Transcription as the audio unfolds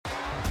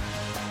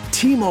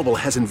T-Mobile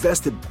has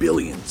invested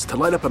billions to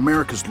light up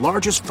America's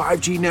largest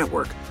 5G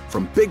network,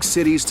 from big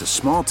cities to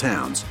small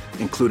towns,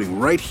 including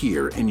right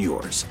here in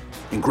yours.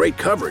 And great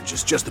coverage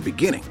is just the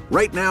beginning.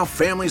 Right now,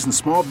 families and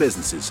small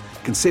businesses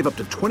can save up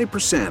to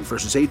 20%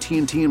 versus AT&T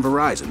and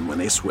Verizon when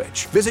they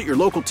switch. Visit your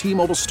local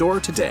T-Mobile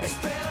store today.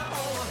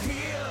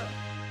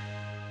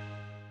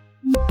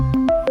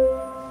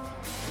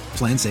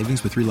 Plan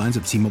savings with 3 lines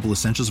of T-Mobile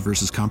Essentials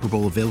versus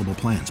comparable available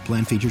plans.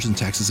 Plan features and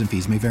taxes and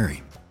fees may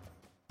vary.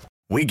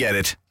 We get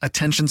it.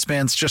 Attention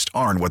spans just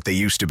aren't what they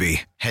used to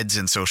be. Heads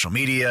in social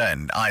media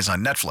and eyes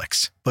on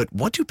Netflix. But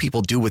what do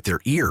people do with their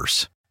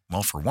ears?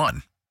 Well, for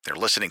one, they're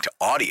listening to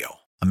audio.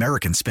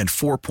 Americans spend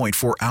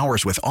 4.4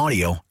 hours with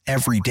audio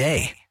every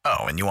day. Oh,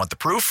 and you want the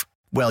proof?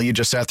 Well, you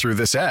just sat through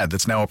this ad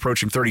that's now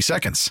approaching 30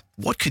 seconds.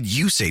 What could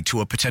you say to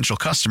a potential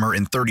customer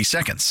in 30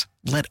 seconds?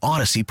 Let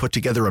Odyssey put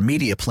together a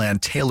media plan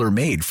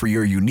tailor-made for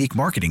your unique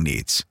marketing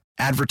needs.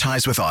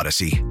 Advertise with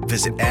Odyssey.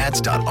 Visit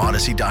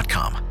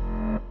ads.odyssey.com.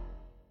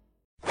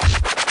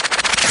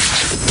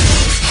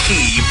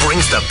 He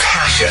brings the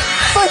passion.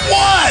 For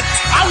what?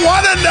 I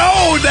want to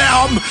know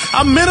now.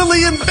 I'm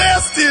mentally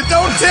invested.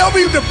 Don't tell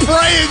me to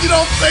pray and you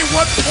don't say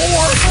what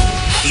for.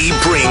 He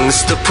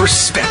brings the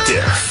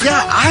perspective.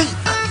 Yeah, I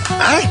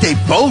think they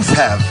both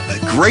have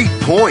great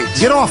points.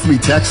 Get off me,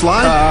 text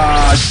line.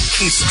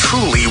 He's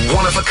truly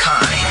one of a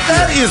kind.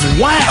 That is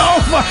wow. Oh,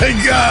 my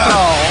God.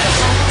 Oh.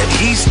 And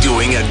he's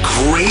doing a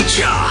great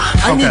job.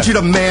 I need you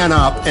to man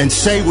up and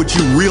say what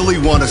you really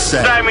want to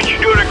say. Simon,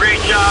 you're doing a great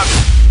job.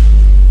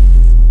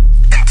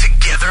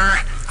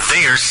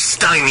 They're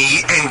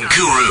Steiny and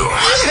Guru.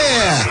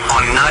 Yeah.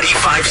 On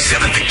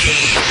 95.7 The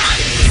Game.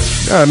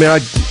 I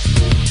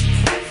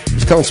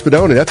was telling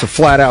Spadoni, that's a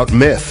flat-out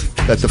myth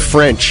that the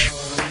French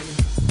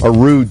are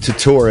rude to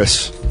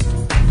tourists.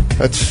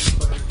 That's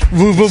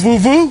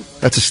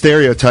That's a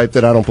stereotype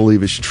that I don't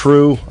believe is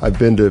true. I've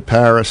been to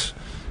Paris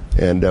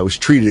and was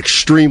treated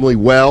extremely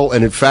well.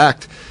 And in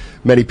fact,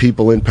 many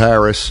people in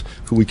Paris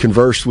who we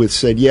conversed with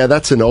said, yeah,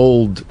 that's an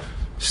old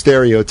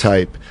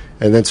stereotype.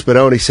 And then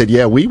Spadoni said,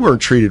 yeah, we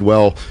weren't treated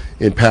well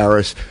in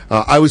Paris.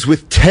 I was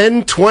with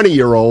 10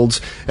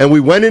 20-year-olds, and we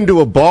went into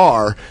a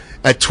bar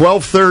at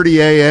 12:30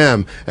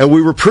 a.m., and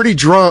we were pretty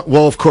drunk.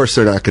 Well, of course,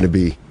 they're not going to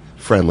be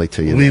friendly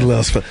to you. We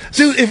love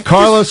Spadoni.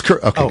 Carlos, go.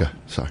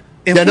 Sorry.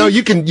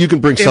 You can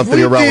bring something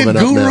irrelevant up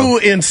now. If we did Guru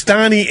and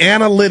Steiny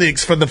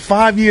analytics for the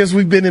 5 years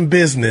we've been in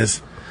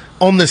business,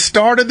 on the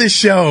start of the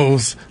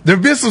shows, there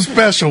have been some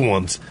special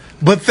ones.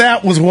 But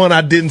that was one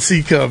I didn't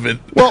see coming.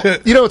 Well,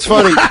 you know, it's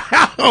funny.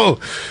 Wow.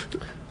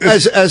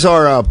 As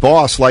our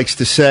boss likes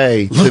to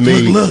say to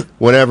me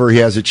whenever he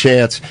has a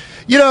chance,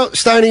 you know,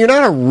 Steiny, you're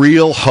not a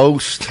real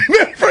host.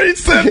 Remember he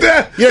said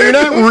that? Yeah, you're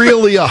not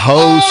really a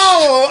host.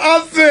 Oh, I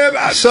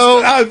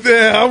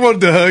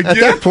wanted to hug you. At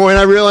that point,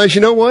 I realized,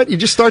 you know what? You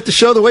just start the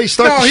show the way you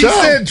start the show. No,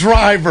 he said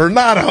driver,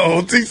 not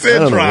host. He said I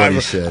don't driver. know what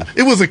he said.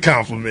 It was a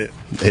compliment.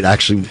 It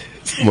actually,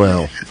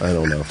 well, I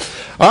don't know.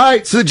 All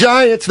right, so the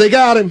Giants, they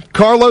got him.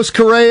 Carlos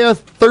Correa,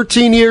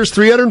 13 years,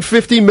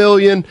 $350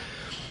 million.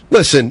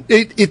 Listen,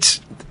 it's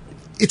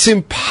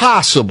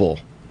impossible,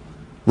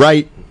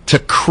 right, to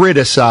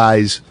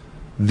criticize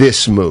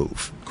this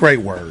move. Great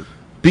word.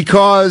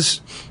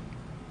 Because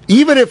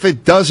even if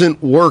it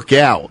doesn't work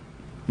out,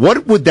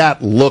 what would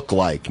that look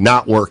like,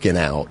 not working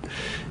out?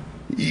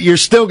 You're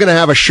still going to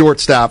have a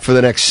shortstop for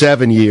the next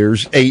 7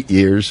 years, 8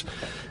 years,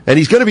 and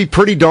he's going to be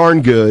pretty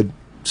darn good.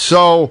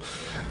 So,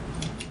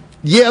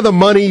 yeah, the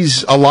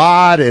money's a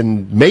lot,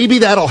 and maybe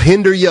that'll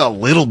hinder you a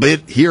little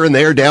bit here and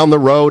there down the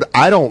road.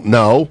 I don't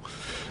know.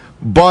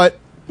 But,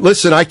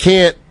 listen, I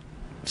can't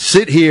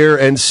sit here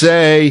and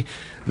say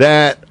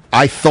that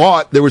I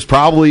thought there was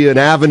probably an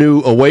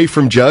avenue away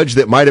from Judge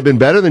that might have been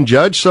better than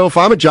Judge. So if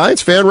I'm a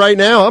Giants fan right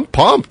now, I'm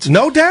pumped.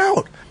 No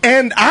doubt.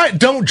 And I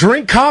don't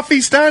drink coffee,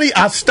 Steiny.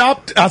 I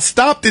stopped at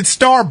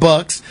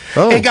Starbucks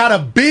and got a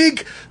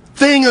big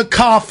thing of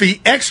coffee,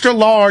 extra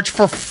large,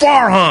 for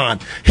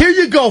Farhan. Here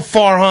you go,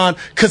 Farhan,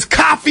 because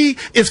coffee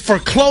is for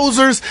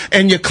closers,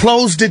 and you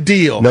closed the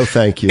deal. No,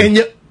 thank you.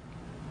 And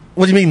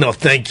what do you mean, no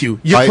thank you?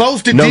 You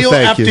closed the deal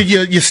after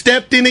you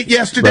stepped in it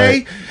yesterday,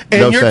 right.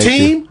 And your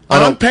team,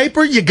 on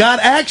paper, you got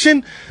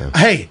action. Yeah.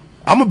 Hey,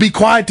 I'm going to be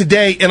quiet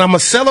today, and I'm going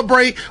to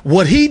celebrate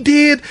what he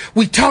did.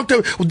 He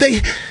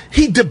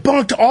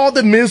debunked all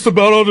the myths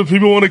about other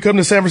people want to come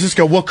to San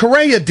Francisco. Well,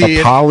 Correa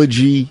did.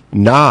 Apology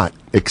not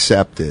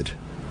accepted.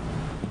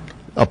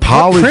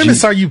 Apology. What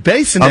premise are you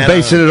basing that on? I'm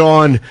basing it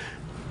on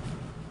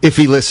if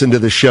he listened to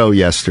the show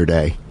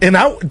yesterday. And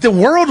the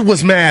world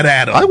was mad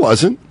at him. I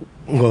wasn't.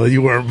 Well,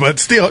 you were, but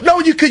still.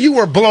 No, you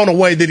were blown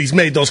away that he's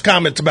made those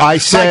comments about I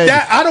said, like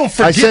that. I don't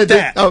forget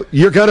that. Oh,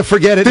 you're going to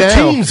forget it now. The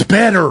team's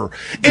better.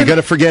 You're going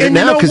to forget it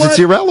now because it's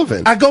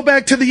irrelevant. I go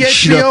back to the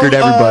HBO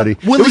everybody.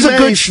 It was a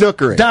good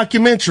schnookering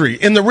documentary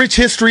in the rich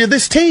history of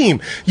this team.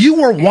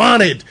 You were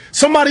wanted.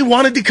 Somebody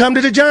wanted to come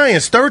to the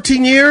Giants.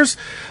 13 years,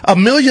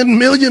 $1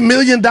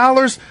 million.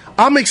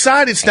 I'm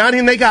excited, Steiny,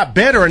 and they got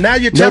better. And now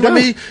you're telling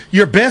me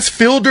your best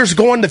fielder's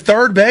going to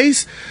third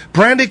base?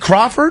 Brandon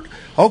Crawford?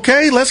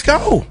 Okay, let's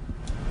go.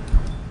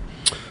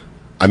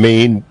 I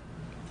mean,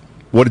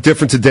 what a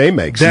difference a day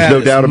makes. There's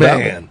no doubt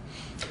about it.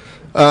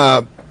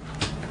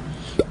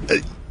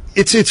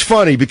 It's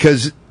funny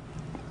because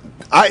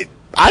I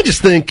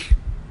just think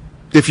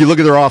if you look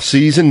at their off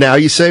season now,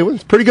 you say, well,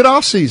 it's a pretty good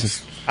off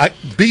season.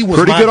 B was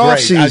pretty my good grade. off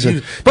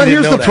season. But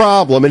here's the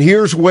problem, and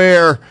here's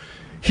where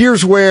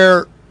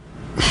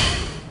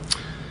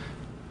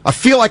I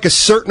feel like a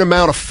certain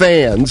amount of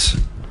fans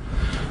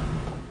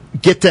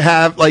get to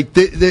have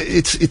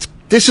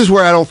this is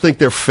where I don't think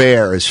they're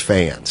fair as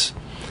fans,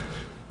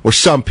 or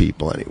some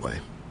people anyway,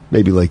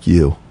 maybe like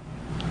you.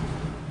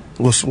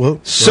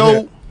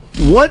 So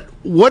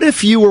what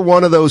if you were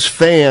one of those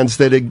fans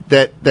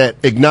that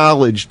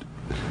acknowledged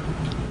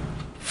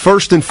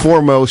first and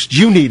foremost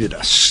you needed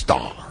a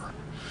star,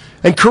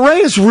 and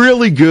Correa's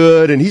really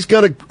good and he's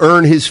going to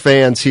earn his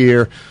fans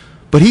here,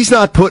 but he's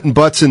not putting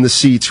butts in the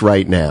seats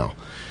right now.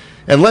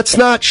 And let's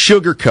not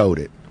sugarcoat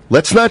it.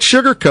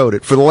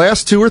 For the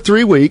last 2 or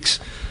 3 weeks,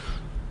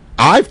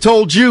 I've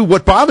told you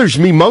what bothers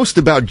me most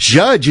about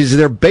Judge is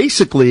they're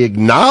basically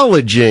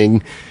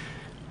acknowledging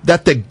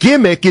that the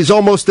gimmick is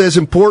almost as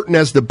important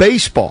as the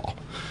baseball.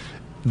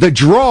 The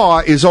draw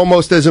is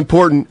almost as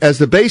important as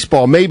the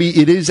baseball. Maybe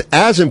it is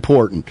as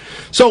important.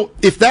 So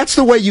if that's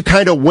the way you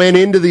kind of went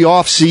into the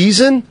off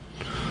season,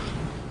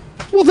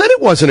 well, then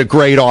it wasn't a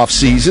great off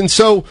season.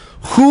 So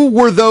who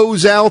were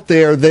those out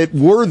there that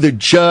were the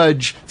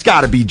Judge? It's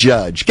got to be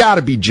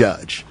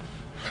Judge.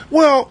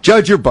 Well,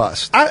 Judge or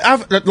bust.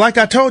 I've like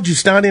I told you,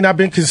 Steiny, and I've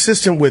been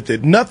consistent with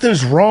it.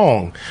 Nothing's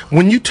wrong.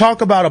 When you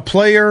talk about a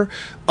player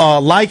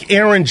like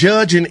Aaron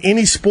Judge in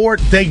any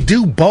sport, they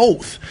do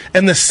both.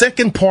 And the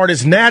second part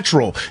is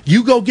natural.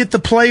 You go get the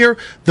player,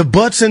 the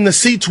butts in the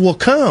seats will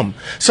come.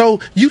 So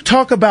you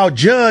talk about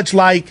Judge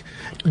like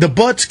the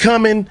butts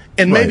coming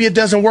and maybe it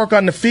doesn't work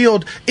on the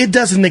field. It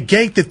doesn't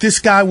negate that this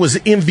guy was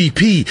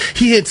MVP.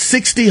 He hit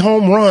 60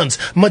 home runs,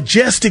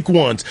 majestic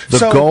ones.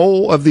 The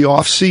goal of the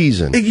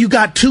offseason. You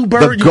got two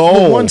birds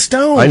with one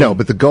stone. I know,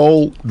 but the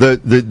goal,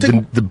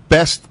 the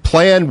best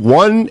plan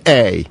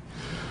 1A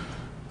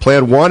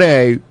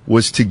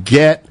was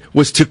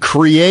to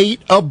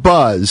create a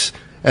buzz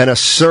and a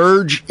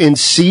surge in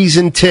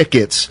season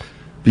tickets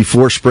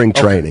before spring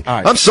training.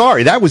 Right. I'm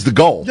sorry, that was the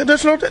goal. Yeah,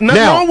 there's nothing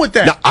wrong with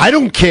that. Now, I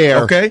don't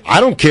care. Okay. I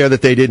don't care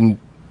that they didn't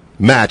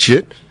match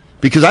it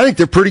because I think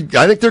they're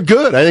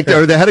good. I think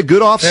they had a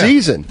good off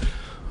season.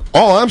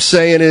 All I'm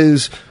saying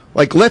is,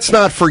 let's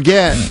not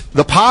forget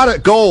the pot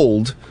of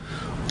gold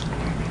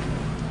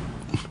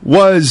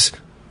was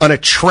an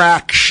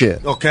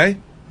attraction. Okay.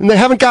 And they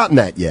haven't gotten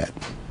that yet.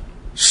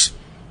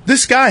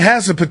 This guy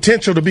has the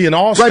potential to be an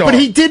all-star. Right, but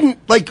he didn't,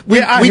 we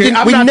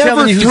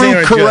never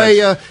threw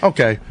Correa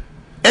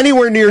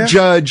anywhere near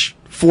Judge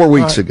 4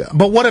 weeks ago.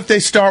 But what if they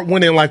start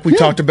winning like we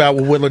talked about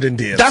with Willard and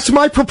Diaz? That's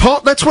my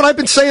proposal. That's what I've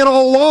been saying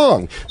all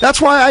along. That's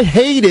why I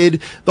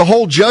hated the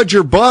whole Judge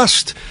or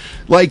bust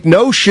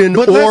notion,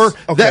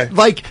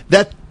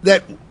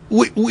 that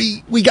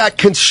we got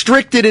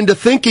constricted into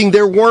thinking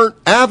there weren't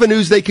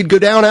avenues they could go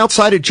down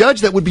outside of Judge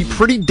that would be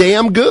pretty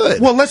damn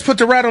good. Well, let's put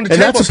the rat on the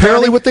table. And that's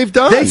apparently what they've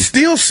done. They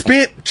still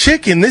spent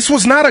chicken. This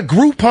was not a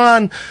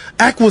Groupon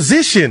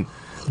acquisition.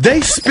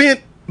 They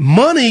spent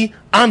money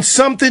on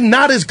something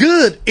not as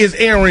good as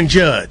Aaron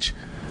Judge.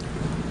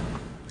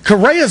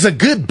 Correa's a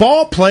good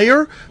ball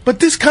player, but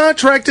this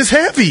contract is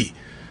heavy.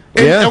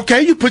 And,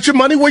 okay, you put your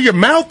money where your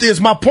mouth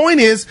is. My point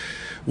is,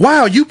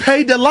 wow, you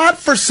paid a lot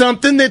for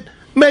something that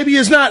maybe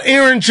is not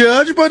Aaron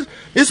Judge, but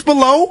it's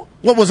below.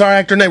 What was our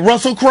actor name?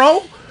 Russell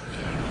Crowe?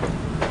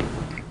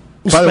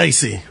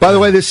 Spacey. By the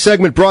way, this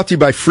segment brought to you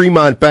by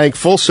Fremont Bank,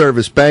 full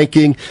service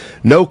banking,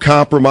 no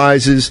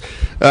compromises.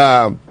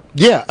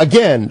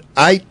 Again,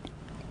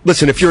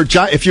 listen. If you're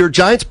a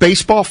Giants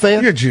baseball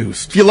fan, you're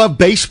juiced. If you love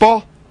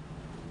baseball,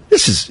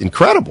 this is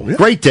incredible. Yeah.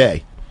 Great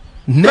day.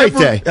 Great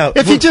day.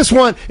 If you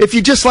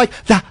just like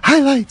the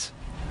highlights.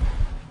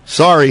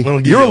 Sorry,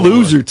 you're a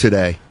loser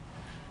today.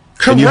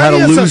 And you had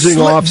a losing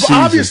offseason.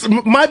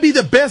 Obviously, might be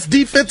the best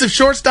defensive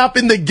shortstop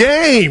in the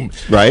game.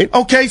 Right.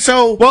 Okay,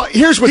 so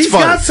here's what's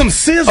funny. He's got some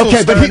sizzle.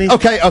 Okay, but he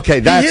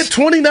hit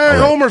 29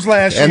 homers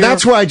last year. And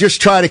that's why I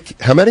just try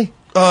to. How many?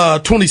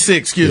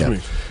 26. Excuse me.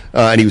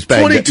 And he was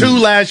banged 22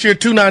 last year,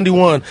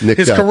 291.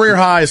 His career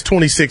high is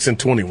 26 and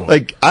 21.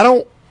 Where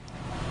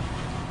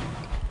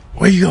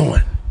you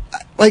going?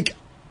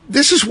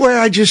 This is where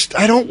I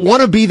don't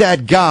want to be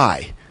that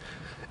guy.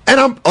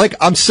 And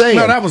I'm saying,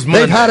 no, that was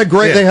Monday.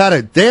 They had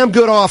a damn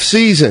good off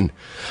season,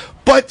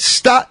 but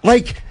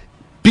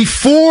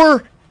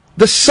before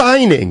the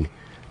signing,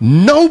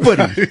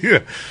 nobody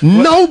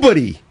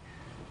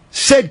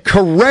said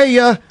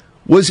Correa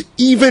was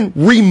even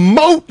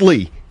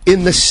remotely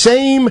in the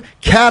same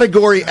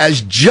category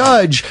as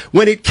Judge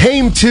when it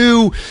came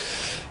to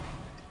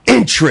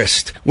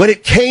interest, when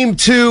it came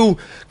to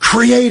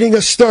creating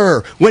a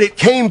stir, when it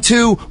came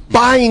to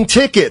buying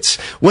tickets,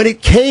 when it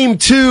came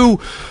to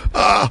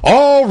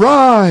all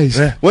rise,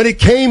 when it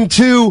came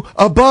to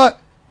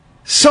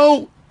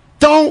so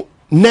don't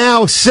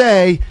now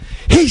say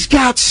he's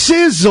got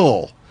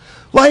sizzle.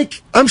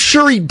 I'm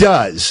sure he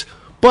does,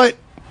 but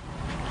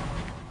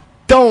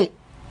don't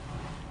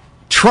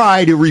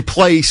try to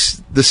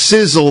replace the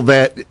sizzle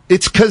that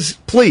it's because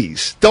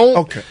please don't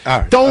Okay. All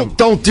right.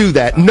 don't do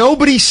that.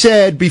 Nobody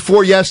said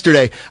before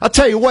yesterday. I'll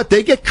tell you what,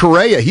 they get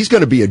Correa. He's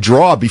going to be a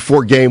draw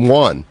before game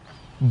one.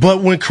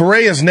 But when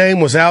Correa's name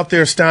was out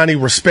there, Steiny,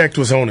 respect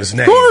was on his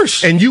name. Of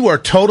course. And you are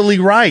totally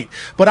right.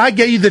 But I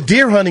gave you the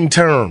deer hunting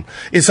term.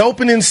 It's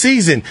opening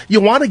season.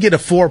 You want to get a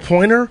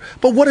 4-pointer,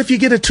 but what if you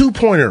get a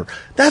 2-pointer?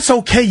 That's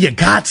okay. You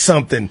got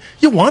something.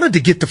 You wanted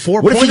to get the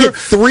 4-pointer. What if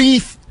you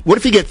get What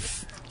if you get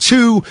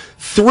 2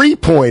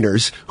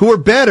 3-pointers who are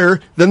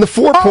better than the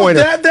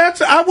 4-pointer?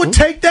 I would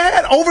take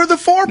that over the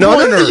 4-pointer.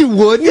 No, you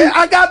wouldn't. Yeah,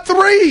 I got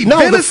 3. No,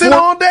 Venison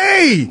all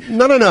day.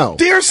 No.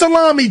 Deer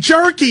salami,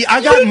 jerky.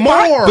 I got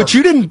more. But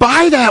you didn't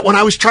buy that when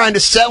I was trying to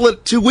sell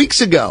it 2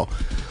 weeks ago.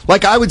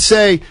 Like I would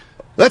say,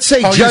 let's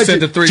say Judge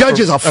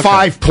is a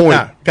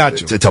 5-point. Got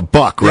you. It's a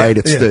buck, right?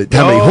 Yeah, it's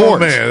how many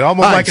horns? Man,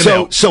 almost like an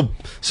elk. So,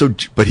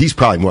 but he's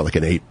probably more like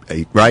an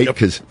 8, right? Yep.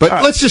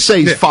 But let's just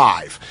say he's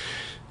 5.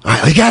 All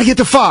right, you got to get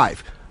to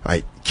 5. All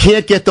right,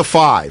 can't get to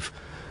 5.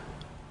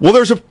 Well,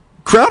 there's a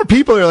crowd of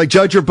people that are like,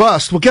 Judge or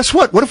bust. Well, guess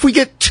what? What if we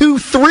get 2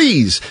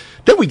 3s?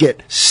 Then we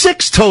get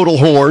 6 total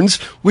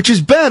horns, which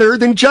is better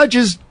than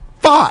Judge's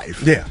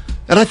 5. Yeah.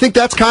 And I think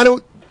that's kind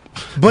of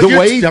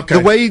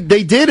the way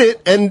they did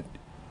it, and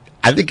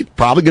I think it's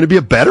probably going to be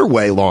a better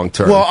way long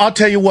term. Well, I'll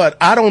tell you what,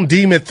 I don't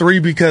deem it 3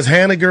 because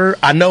Haniger,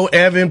 I know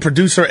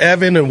producer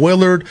Evan and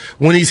Willard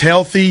when he's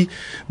healthy,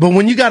 but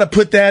when you got to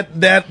put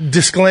that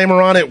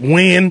disclaimer on it,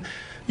 when,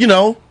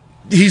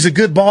 he's a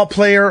good ball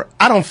player,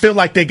 I don't feel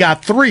like they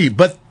got 3,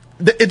 but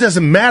it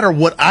doesn't matter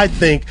what I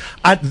think.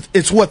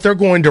 It's what they're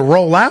going to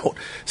roll out.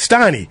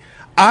 Steiny,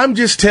 I'm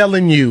just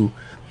telling you,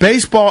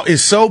 baseball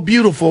is so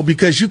beautiful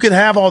because you could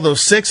have all those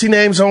sexy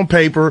names on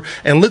paper,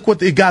 and look what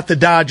they got the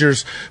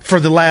Dodgers for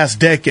the last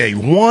decade.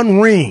 1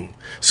 ring.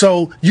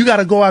 So you got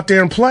to go out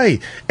there and play.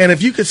 And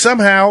if you could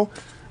somehow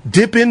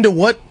dip into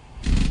what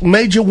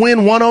made you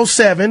win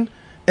 107,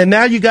 and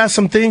now you got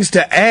some things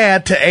to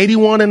add to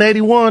 81 and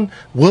 81,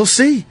 we'll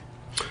see.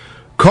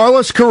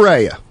 Carlos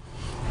Correa.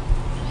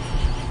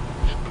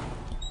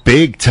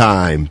 Big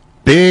time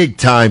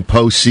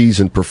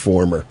postseason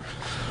performer.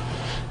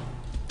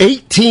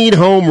 18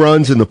 home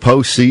runs in the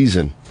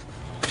postseason.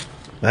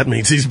 That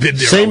means he's been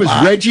there Same a lot.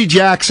 as Reggie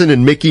Jackson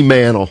and Mickey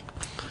Mantle.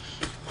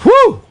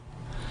 Whew!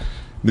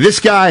 This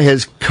guy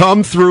has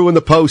come through in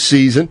the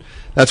postseason.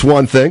 That's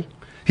one thing.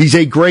 He's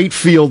a great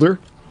fielder.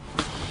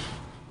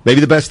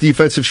 Maybe the best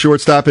defensive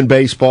shortstop in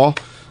baseball.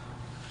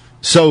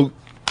 So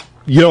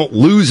you don't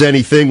lose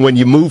anything when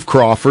you move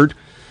Crawford,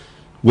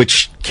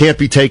 which can't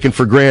be taken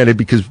for granted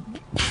because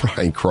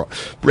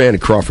Brandon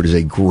Crawford is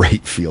a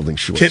great fielding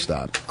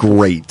shortstop.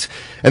 Great.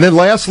 And then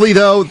lastly,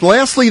 though,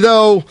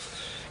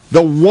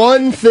 the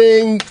one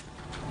thing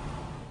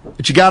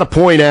that you got to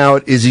point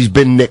out is he's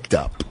been nicked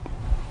up.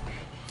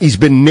 He's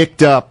been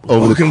nicked up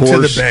over the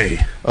course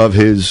of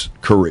his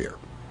career.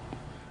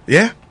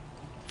 Yeah.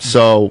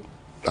 So,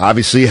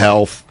 obviously,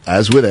 health,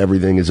 as with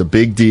everything, is a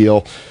big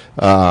deal.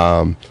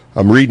 I'm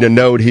reading a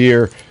note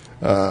here.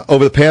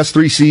 Over the past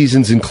 3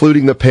 seasons,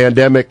 including the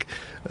pandemic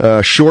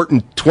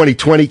shortened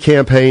 2020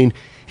 campaign,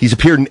 he's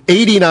appeared in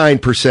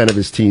 89% of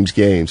his team's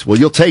games. Well,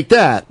 you'll take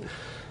that.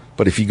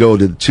 But if you go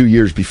to the 2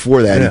 years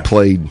before that, he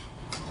played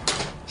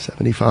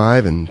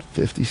 75 and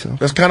 50 something.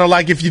 That's kind of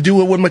like if you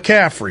do it with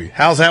McCaffrey.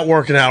 How's that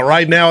working out?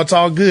 Right now, it's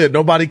all good.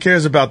 Nobody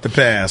cares about the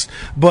past.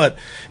 But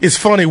it's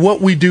funny.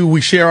 What we do,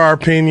 we share our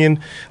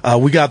opinion.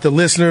 We got the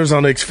listeners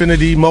on the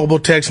Xfinity mobile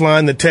text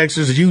line, the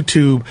texters,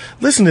 YouTube.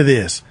 Listen to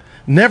this.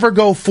 Never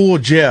Go Full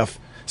Jeff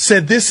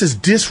said this is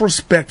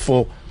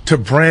disrespectful to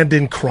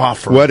Brandon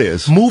Crawford. What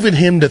is? Moving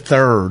him to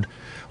third.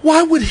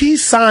 Why would he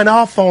sign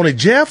off on it,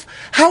 Jeff?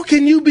 How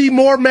can you be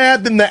more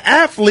mad than the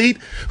athlete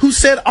who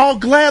said, I'll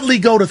gladly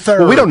go to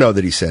third? Well, we don't know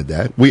that he said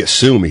that. We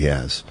assume he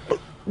has.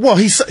 Well,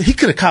 he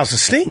could have caused a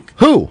stink.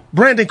 Who?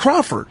 Brandon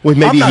Crawford. Well,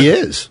 maybe he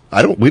is.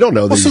 We don't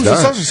know that he's not.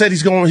 Susan said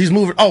he's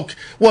moving. Oh,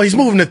 well, he's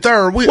moving to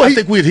third. I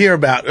think we'd hear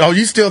about it. Oh,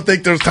 you still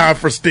think there's time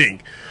for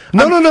stink?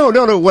 No.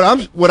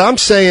 What I'm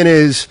saying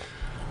is,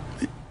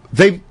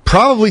 they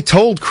probably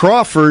told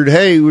Crawford,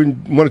 hey, we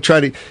want to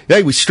try to,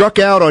 hey, we struck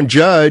out on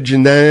Judge,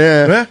 and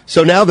then,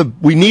 so now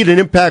we need an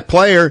impact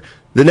player.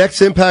 The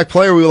next impact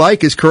player we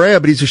like is Correa,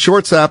 but he's a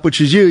shortstop, which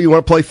is you. You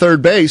want to play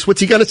third base. What's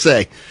he going to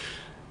say?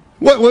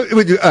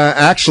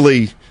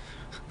 Actually,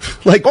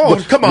 like,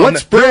 come on.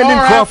 What's Brandon there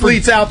are Crawford?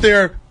 Athletes out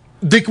there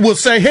that will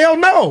say, hell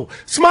no,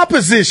 it's my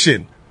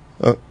position.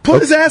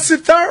 Put his ass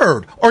at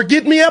third, or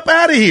get me up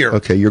out of here.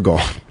 Okay, you're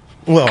gone.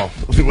 Well,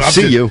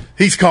 see you.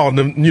 He's calling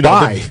them,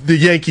 the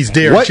Yankees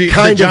Derek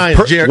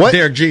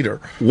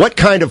Jeter. What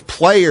kind of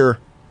player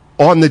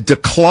on the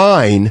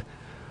decline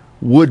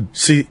would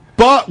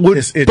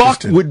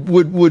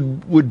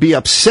be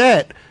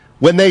upset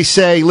when they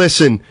say,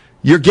 "Listen,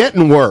 you're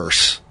getting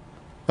worse."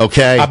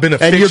 Okay, I've been a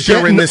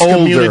fixture in this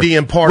community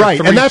and part right,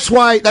 of and that's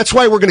why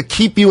we're going to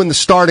keep you in the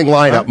starting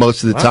lineup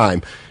most of the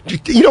time.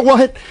 You know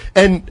what?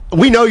 And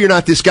we know you're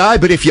not this guy,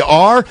 but if you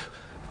are.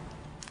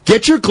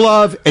 Get your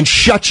glove and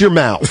shut your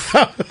mouth,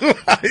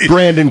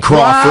 Brandon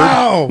Crawford.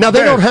 Wow, now,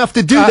 they don't have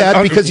to do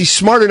that because he's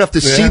smart enough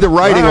to see the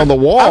writing on the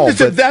wall.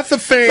 That's a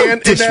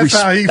fan, and that's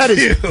how he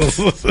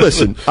feels.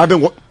 Listen,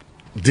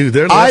 Dude,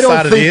 they're left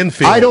side of the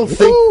infield. I don't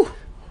think...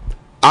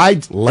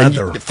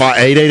 Leather.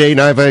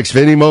 888-956,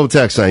 Vinny Mo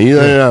text line. You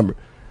know the number.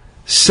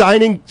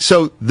 Signing...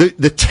 So,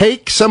 the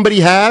take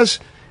somebody has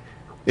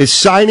is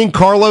signing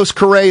Carlos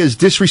Correa is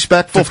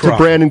disrespectful to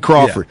Brandon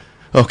Crawford.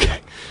 Yeah. Okay.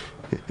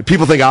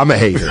 People think I'm a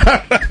hater.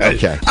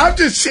 Okay. I'm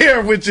just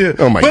sharing with you.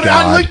 Oh, my God. But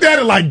I looked at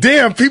it like,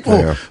 damn,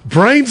 people,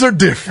 brains are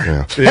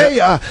different.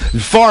 Yeah. Hey,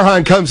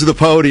 Farhan comes to the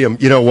podium.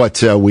 You know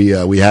what? We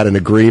had an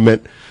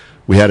agreement.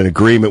 We had an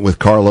agreement with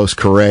Carlos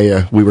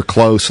Correa. We were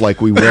close like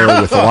we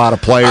were with a lot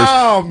of players.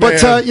 Oh, man.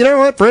 But you know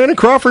what? Brandon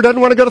Crawford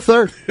doesn't want to go to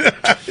third.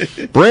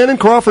 Brandon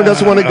Crawford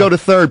doesn't want to go to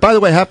third. By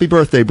the way, happy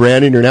birthday,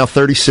 Brandon. You're now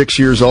 36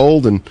 years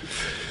old, and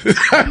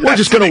we're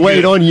just going to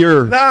wait on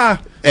your... ass.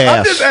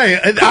 I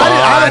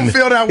don't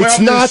feel that way. It's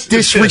not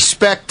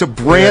disrespect to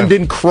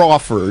Brandon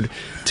Crawford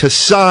to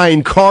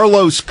sign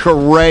Carlos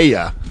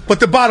Correa. But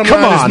the bottom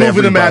line is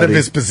moving him out of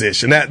his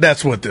position.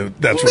 That's what the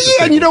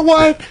and you know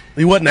what?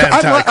 He wasn't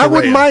anti-Correa. I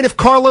wouldn't mind if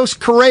Carlos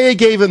Correa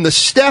gave him the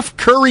Steph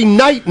Curry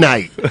night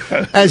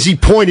as he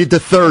pointed to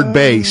third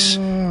base.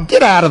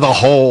 Get out of the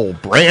hole,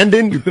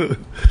 Brandon. He's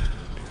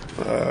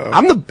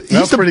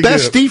the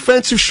best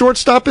defensive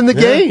shortstop in the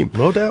game.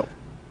 No doubt.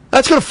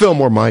 That's going to fill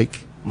more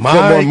Mike.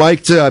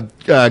 Mike,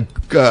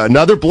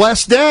 another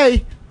blessed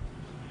day.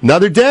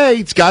 Another day.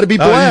 It's got to be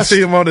blessed. You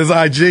see him on his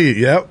IG.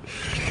 Yep.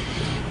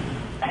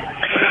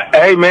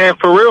 Hey, man,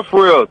 for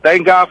real.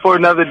 Thank God for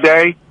another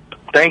day.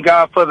 Thank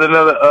God for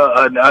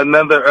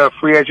another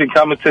free agent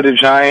coming to the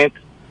Giants.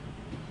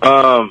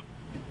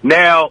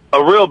 Now,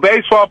 a real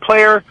baseball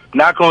player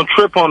not going to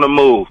trip on the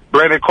move.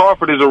 Brandon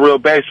Crawford is a real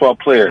baseball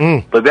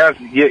player. But that's,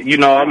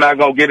 I'm not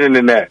going to get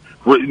into that.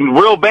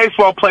 Real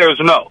baseball players,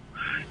 no.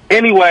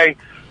 Anyway,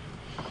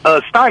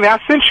 Steiny, I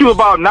sent you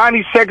about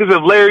 90 seconds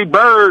of Larry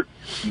Bird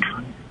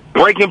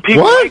breaking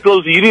people's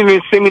ankles. You didn't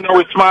even send me no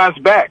response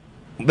back.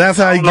 That's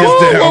how he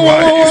gets down,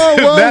 Mike.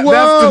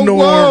 That's the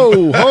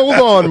norm. Hold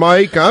on,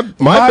 Mike.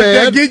 My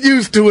bad. Get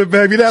used to it,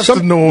 baby. That's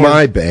the norm.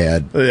 My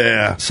bad.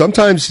 Yeah.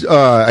 Sometimes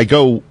I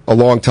go a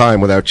long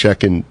time without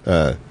checking,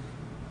 what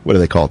do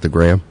they call it, the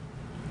gram?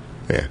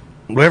 Yeah.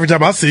 Well, every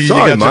time I see you,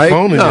 sorry, you got Mike. your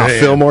phone in your hand.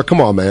 Fillmore, come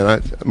on,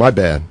 man. My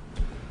bad.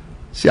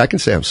 See, I can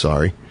say I'm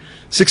sorry.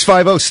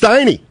 650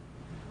 Steiny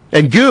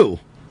and Goo.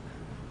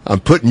 I'm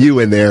putting you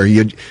in there.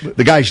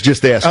 The guy's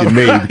just asking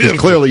me because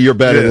clearly you're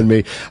better than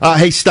me.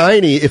 Hey,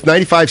 Steiny, if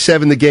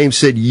 95.7 The Game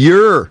said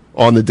you're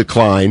on the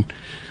decline,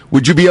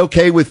 would you be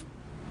okay with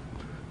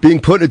being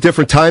put in a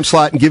different time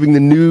slot and giving the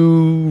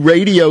new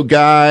radio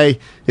guy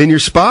in your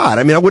spot?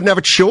 I mean, I wouldn't have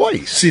a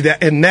choice. See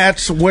that, and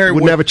that's where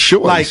wouldn't have a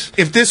choice. Like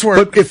if this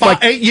were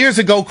 8 years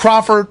ago,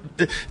 Crawford,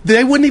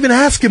 they wouldn't even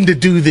ask him to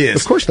do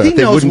this. Of course not. He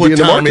knows what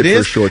time it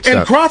is, shortstop.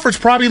 And Crawford's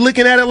probably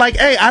looking at it like,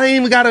 "Hey, I ain't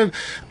even got to.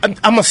 I'm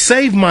gonna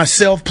save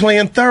myself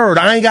playing third.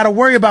 I ain't got to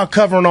worry about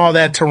covering all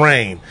that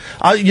terrain.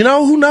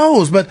 Who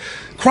knows? But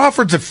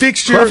Crawford's a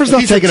fixture. Crawford's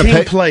not He's taking a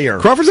team player.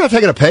 Crawford's not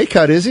taking a pay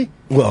cut, is he?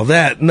 Well,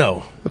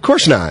 no. Of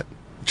course not.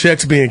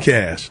 Checks being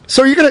cashed.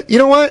 So you're going to, you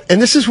know what?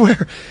 And this is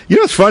where,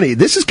 it's funny.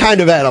 This is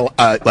kind of at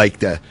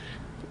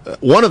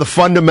one of the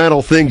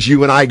fundamental things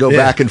you and I go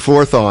back and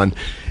forth on,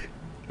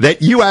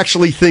 that you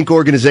actually think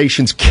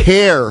organizations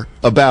care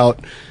about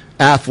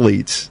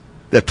athletes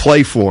that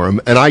play for them.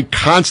 And I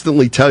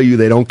constantly tell you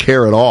they don't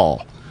care at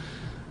all.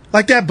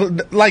 Like that,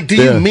 but do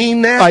you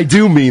mean that? I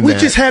do mean that. We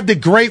just had the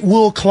great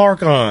Will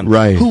Clark on,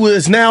 right? Who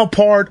is now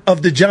part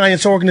of the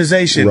Giants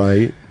organization,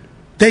 right?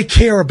 They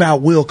care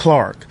about Will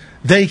Clark.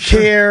 They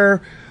care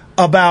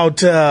about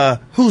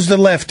who's the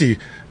lefty,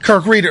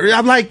 Kirk Reeder.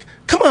 I'm like,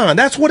 come on,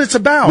 that's what it's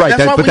about. Right,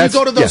 that's why when you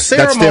go to those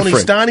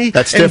ceremonies, Donnie,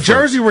 and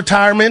jersey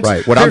retirements,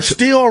 they're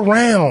still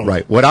around.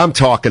 Right. What I'm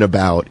talking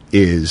about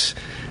is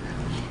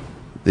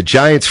the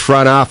Giants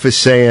front office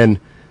saying,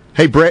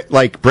 "Hey,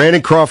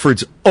 Brandon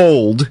Crawford's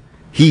old."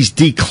 He's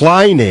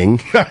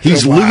declining.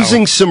 He's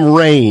losing some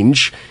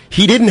range.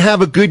 He didn't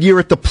have a good year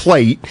at the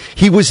plate.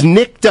 He was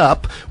nicked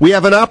up. We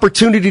have an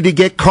opportunity to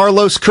get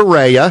Carlos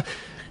Correa.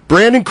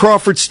 Brandon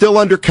Crawford's still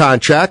under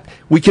contract.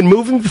 We can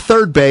move him to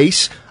third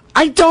base.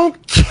 I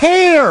don't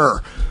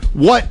care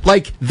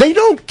they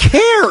don't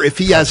care if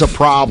he has a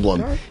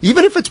problem.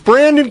 Even if it's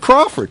Brandon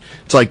Crawford.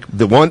 It's like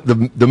the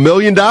 $1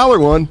 million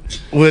one.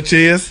 Which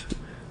is?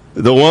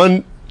 The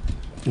one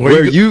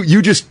where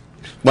you just...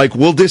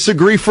 we'll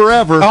disagree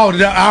forever. Oh,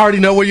 I already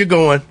know where you're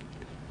going.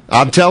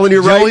 I'm telling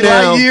you right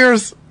now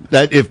years.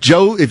 That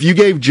if you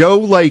gave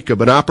Joe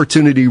Lacob an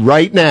opportunity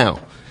right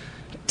now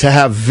to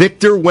have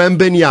Victor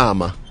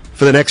Wembanyama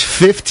for the next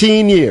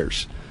 15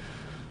 years,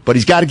 but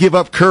he's got to give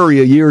up Curry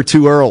a year or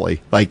two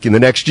early, like in the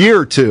next year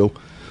or two,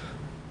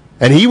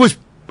 and he was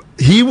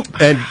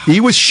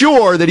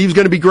sure that he was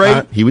going to be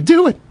great, he would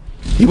do it.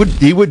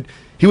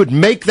 He would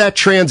make that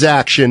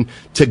transaction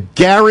to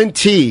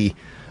guarantee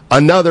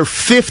another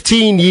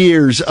 15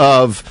 years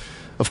of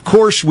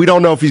course, we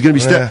don't know if he's going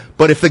to be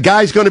but if the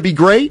guy's going to be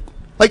great,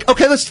 Like,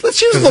 okay, let's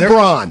use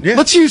LeBron. Yeah.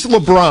 Let's use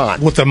LeBron.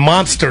 With the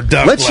monster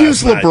dunk. Let's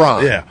use last night.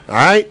 LeBron. Yeah. All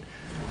right?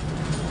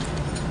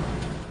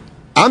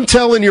 I'm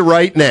telling you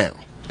right now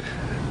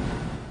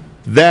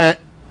that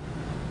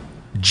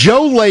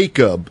Joe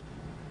Lacob,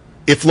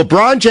 if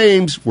LeBron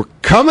James were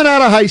coming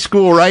out of high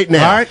school right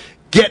now,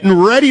 getting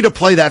ready to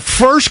play that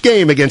first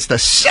game against the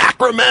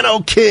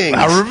Sacramento Kings.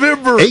 I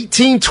remember.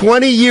 18,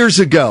 20 years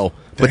ago.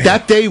 Damn. But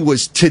that day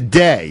was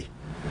today.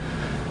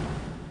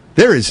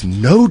 There is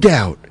no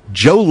doubt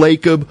Joe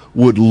Lacob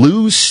would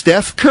lose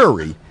Steph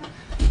Curry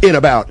in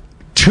about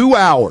 2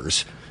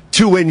 hours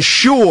to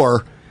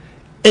ensure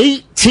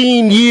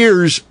 18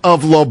 years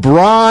of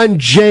LeBron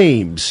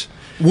James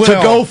to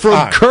go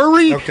from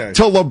Curry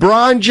to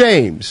LeBron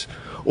James,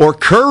 or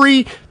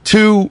Curry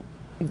to...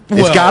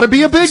 It's got to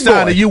be a big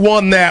boy. You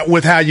won that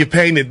with how you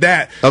painted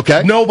that.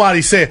 Okay.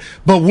 Nobody said,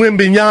 but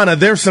Wembanyama,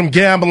 there's some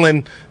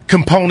gambling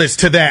components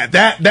to that.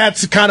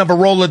 That's kind of a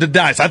roll of the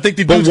dice. I think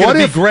the dude's going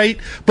to be great,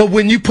 but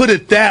when you put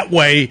it that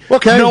way,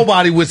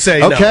 nobody would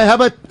say no. Okay, how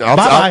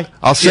about...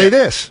 I'll say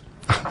this.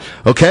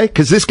 Okay,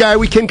 because this guy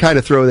we can kind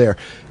of throw there.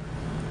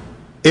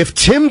 If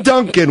Tim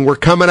Duncan were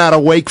coming out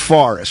of Wake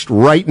Forest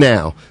right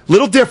now, a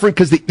little different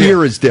because the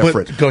era is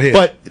different. Go ahead.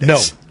 But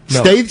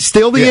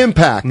still the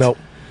impact. No.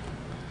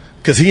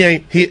 Because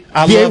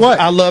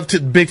I love to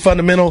big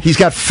fundamental. He's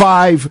got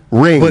 5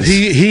 rings. But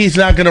he's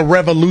not going to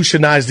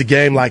revolutionize the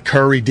game like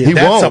Curry did.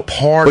 That's a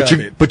part of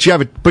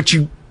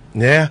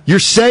it. You're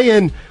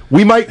saying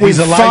we might win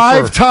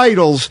 5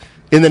 titles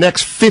in the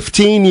next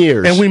 15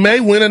 years. And we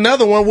may win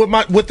another one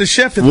with the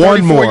Chef at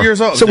 34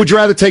 years old. So would you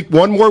rather take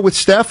 1 more with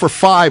Steph or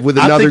 5 with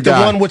another guy? I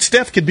think the one with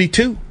Steph could be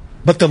 2.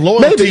 But the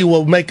loyalty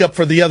will make up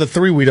for the other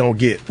 3 we don't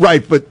get.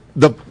 Right, but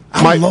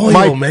I'm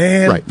loyal,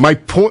 man. Right, my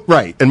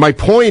point. And my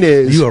point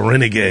is, you a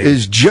renegade?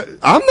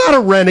 I'm not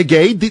a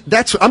renegade.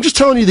 I'm just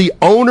telling you the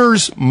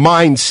owner's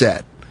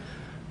mindset.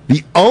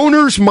 The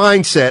owner's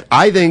mindset.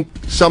 I think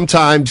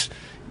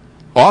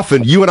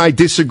often, you and I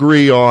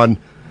disagree on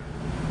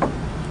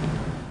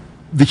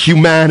the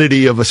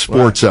humanity of a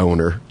sports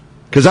owner,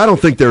 because I don't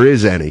think there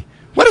is any.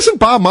 Why doesn't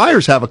Bob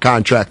Myers have a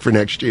contract for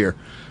next year?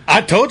 I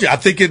told you. I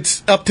think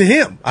it's up to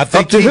him. Up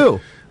to who?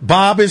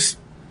 Bob is.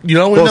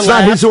 It's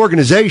not his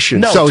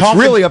organization, so it's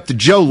really up to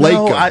Joe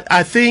Lacob. No,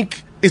 I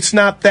think it's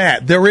not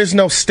that. There is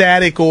no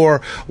static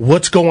or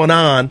what's going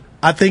on.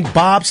 I think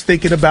Bob's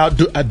thinking about,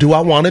 do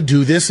I want to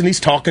do this? And he's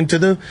talking to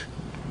the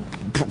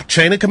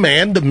chain of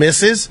command, the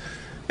missus,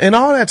 and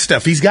all that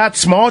stuff. He's got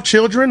small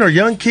children or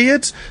young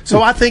kids,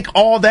 so I think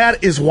all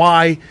that is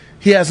why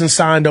he hasn't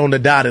signed on the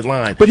dotted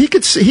line. But he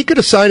could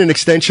have signed an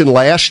extension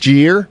last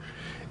year,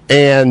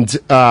 and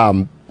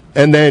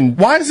then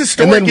why is this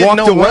story getting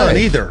no run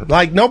either?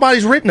 Like,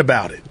 nobody's written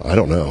about it. I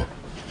don't know.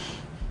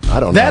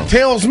 That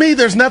tells me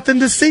there's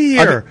nothing to see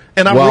here.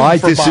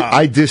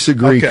 I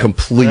disagree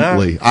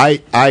completely.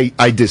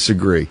 I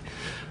disagree.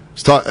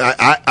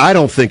 I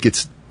don't think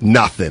it's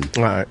nothing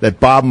that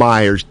Bob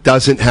Myers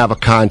doesn't have a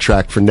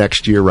contract for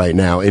next year right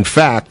now. In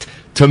fact,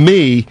 to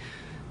me,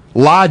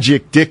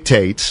 logic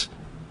dictates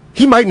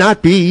he might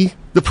not be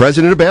the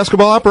president of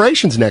basketball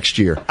operations next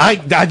year. I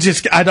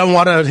don't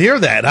want to hear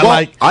that.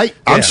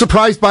 I'm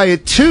surprised by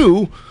it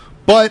too,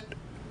 but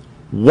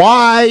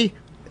why?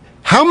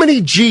 How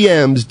many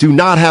GMs do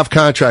not have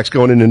contracts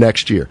going into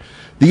next year?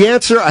 The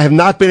answer I have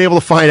not been able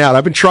to find out.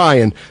 I've been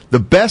trying. The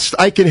best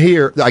I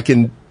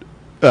can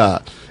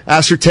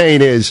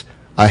ascertain is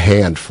a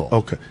handful.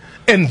 Okay.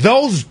 And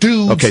those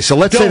dudes so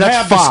let's don't say that's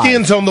have 5. the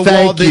skins on the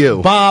wall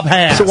that Bob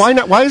has. So why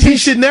not? Why is he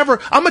should never?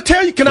 I'm gonna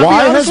tell you. Can I be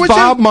honest with you?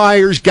 Why has Bob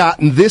Myers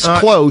gotten this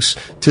close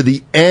to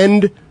the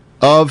end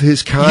of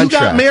his contract? You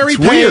got Mary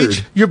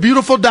Page, your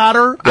beautiful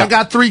daughter. Yeah. I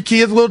got 3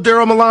 kids, little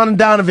Daryl, Milan, and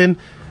Donovan.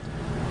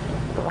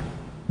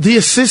 The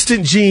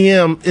assistant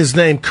GM is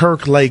named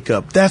Kirk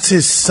Lacob. That's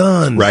his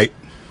son. Right.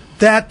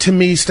 That, to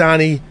me,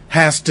 Steiny,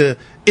 has to,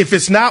 if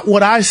it's not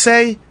what I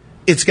say,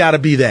 it's got to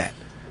be that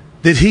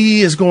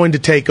he is going to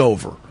take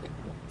over.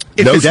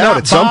 If no it's doubt not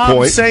at some Bob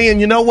point. Saying,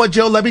 you know what,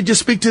 Joe, let me just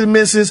speak to the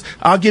missus.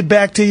 I'll get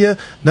back to you.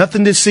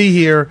 Nothing to see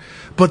here.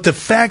 But the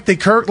fact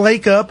that Kirk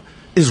Lacob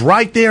is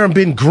right there and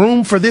been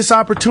groomed for this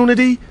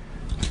opportunity,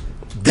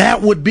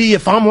 that would be,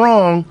 if I'm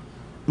wrong,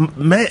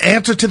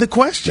 answer to the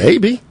question.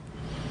 Maybe.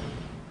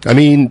 I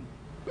mean,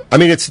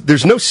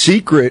 there's no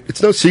secret.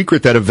 It's no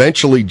secret that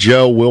eventually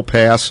Joe will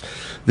pass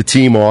the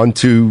team on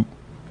to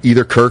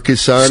either Kirk,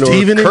 his son,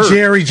 Stephen or Kirk, and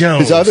Jerry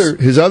Jones,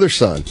 his other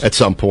son, at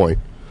some point.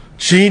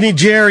 Genie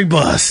Jerry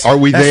bus. Are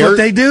we there? That's what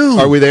they do.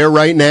 Are we there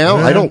right now?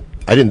 Yeah.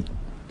 I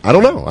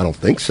don't know. I don't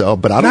think so.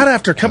 But not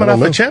after coming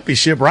off a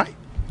championship, right?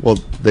 Well,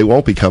 they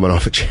won't be coming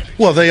off a championship.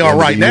 Well, they are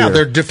right now.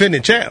 They're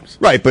defending champs.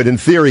 Right, but in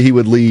theory, he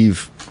would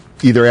leave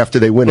either after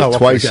they win it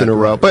twice in a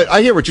row. But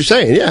I hear what you're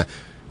saying. Yeah.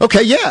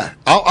 Okay, yeah.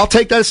 I'll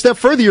take that a step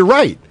further. You're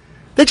right.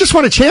 They just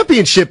won a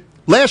championship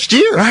last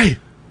year. Right.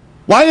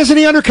 Why isn't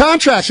he under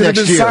contract next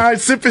year? Should have been signed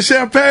sipping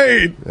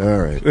champagne. All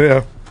right.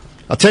 Yeah.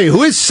 I'll tell you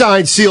who is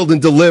signed, sealed,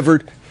 and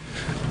delivered.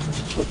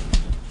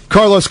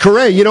 Carlos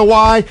Correa. You know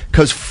why?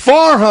 Because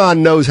Farhan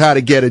knows how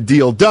to get a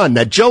deal done.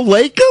 Now, Joe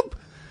Lacob,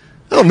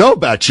 I don't know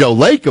about Joe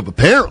Lacob,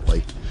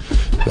 apparently.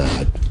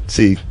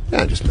 See,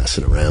 I'm just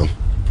messing around.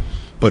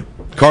 But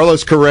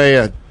Carlos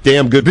Correa,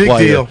 damn good Big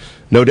player. deal.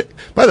 No,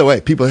 by the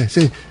way, people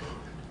say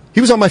he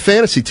was on my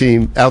fantasy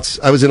team.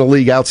 I was in a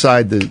league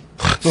outside the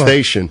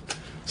station,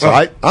 so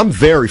I'm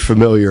very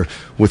familiar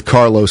with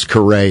Carlos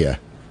Correa.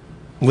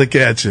 Look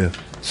at you.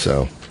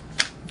 So,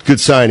 good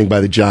signing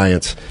by the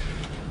Giants.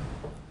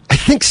 I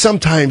think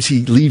sometimes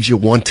he leaves you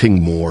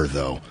wanting more,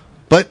 though.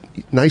 But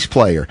nice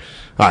player.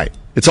 All right,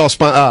 it's all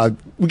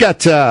we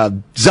got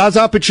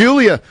Zaza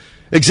Pachulia,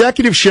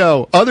 Executive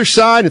Show, Other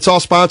Side. It's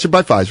all sponsored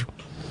by Pfizer.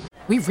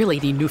 We really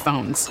need new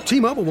phones.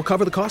 T-Mobile will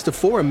cover the cost of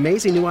 4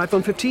 amazing new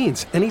iPhone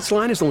 15s, and each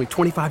line is only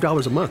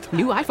 $25 a month.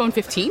 New iPhone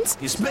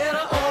 15s? It's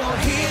better over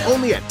here.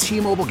 Only at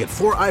T-Mobile, get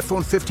 4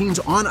 iPhone 15s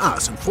on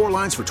us and 4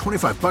 lines for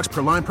 $25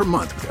 per line per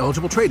month with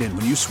eligible trade-in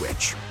when you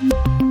switch.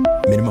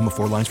 Minimum of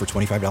 4 lines for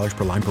 $25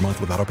 per line per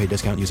month with autopay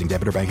discount using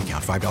debit or bank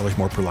account. $5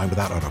 more per line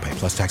without autopay,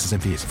 plus taxes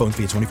and fees. Phone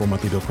fee at 24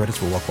 monthly bill credits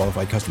for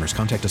well-qualified customers.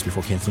 Contact us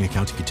before canceling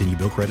account to continue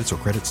bill credits or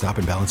credit stop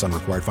and balance on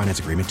required finance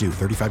agreement due.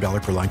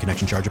 $35 per line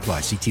connection charge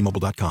applies. See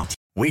T-Mobile.com.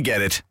 We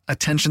get it.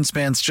 Attention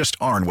spans just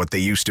aren't what they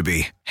used to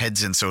be.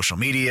 Heads in social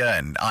media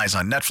and eyes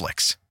on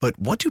Netflix. But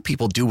what do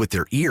people do with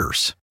their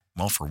ears?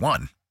 Well, for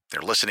one, they're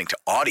listening to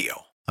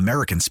audio.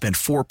 Americans spend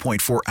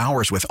 4.4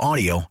 hours with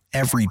audio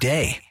every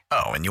day.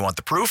 Oh, and you want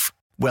the proof?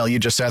 Well, you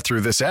just sat through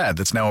this ad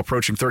that's now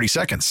approaching 30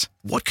 seconds.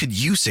 What could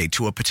you say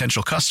to a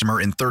potential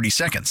customer in 30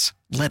 seconds?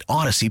 Let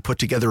Odyssey put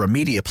together a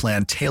media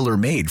plan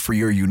tailor-made for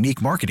your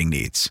unique marketing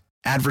needs.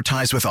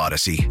 Advertise with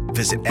Odyssey.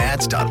 Visit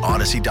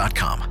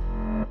ads.odyssey.com.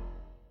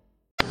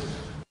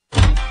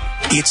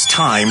 It's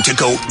time to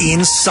go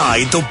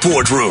inside the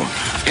boardroom.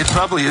 It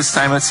probably is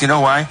time. You know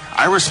why?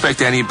 I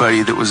respect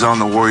anybody that was on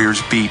the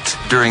Warriors beat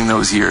during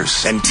those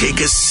years. And take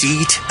a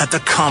seat at the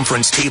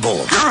conference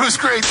table. Drew was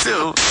great,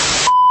 too.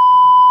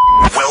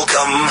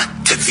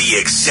 Welcome to The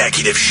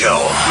Executive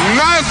Show.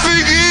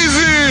 Nothing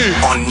easy!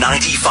 On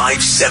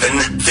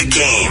 95.7 The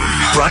Game.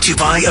 Brought to you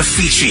by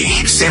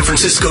Afici, San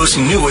Francisco's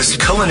newest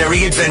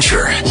culinary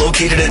adventure.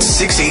 Located at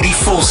 680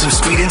 Folsom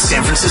Street in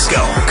San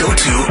Francisco. Go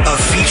to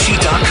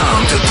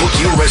Afici.com to book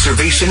your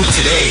reservation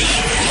today.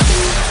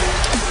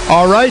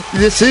 All right,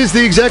 this is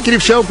The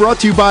Executive Show brought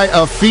to you by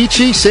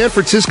Afici, San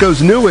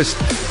Francisco's newest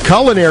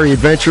culinary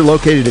adventure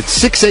located at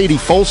 680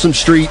 Folsom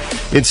Street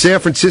in San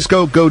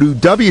Francisco. Go to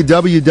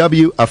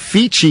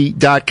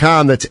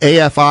www.afici.com. That's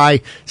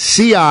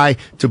AFICI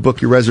to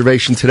book your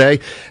reservation today.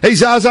 Hey,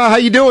 Zaza, how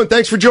you doing?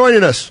 Thanks for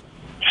joining us.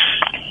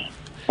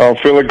 I'm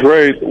feeling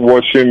great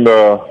watching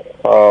the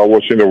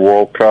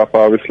World Cup,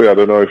 obviously. I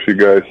don't know if you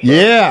guys...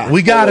 Yeah,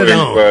 we got it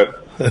on. But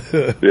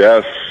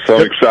yes, so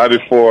I'm excited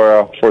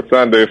for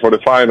Sunday for the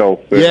finals.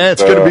 Yeah,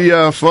 it's going to be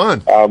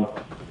fun.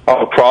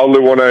 I'll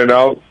probably want to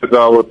announce that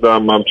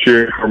I'm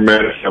cheering for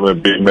Messi. I'm a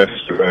big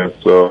Messi fan,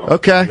 so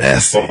okay.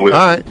 Hopefully,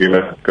 all right,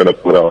 going to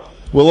put out.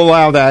 We'll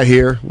allow that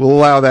here.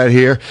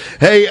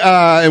 Hey,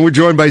 and we're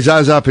joined by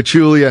Zaza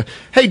Pachulia.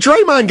 Hey,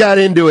 Draymond got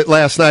into it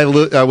last night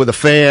with a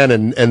fan,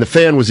 and the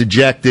fan was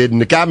ejected,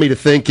 and it got me to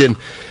thinking.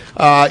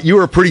 You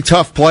were a pretty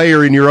tough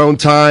player in your own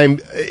time.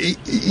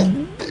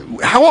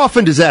 How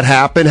often does that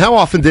happen? How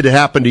often did it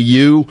happen to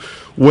you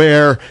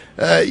where,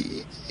 I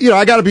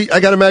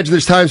gotta imagine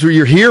there's times where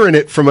you're hearing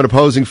it from an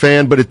opposing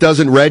fan, but it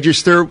doesn't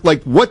register.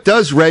 Like, what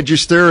does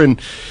register, and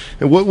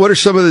what are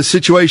some of the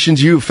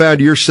situations you've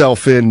found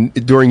yourself in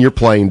during your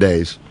playing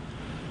days?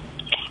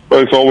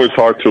 Well, it's always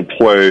hard to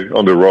play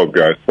on the road,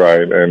 guys,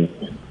 right? And,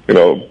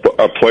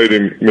 I played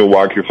in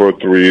Milwaukee for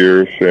 3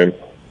 years, and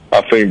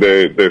I think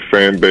their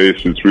fan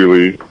base is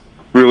really,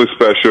 really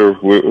special,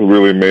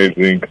 really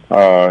amazing,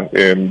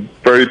 and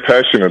very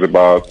passionate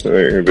about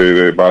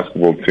the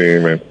basketball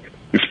team. And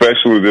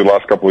especially the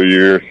last couple of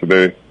years,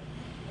 they've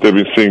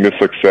been seeing the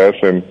success,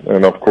 and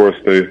of course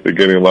they're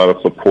getting a lot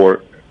of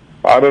support.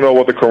 I don't know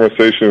what the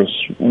conversations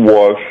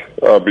was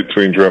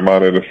between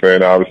Draymond and the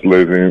fan.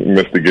 Obviously, there's an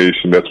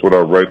investigation. That's what I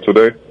read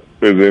today.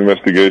 There's an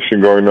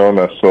investigation going on.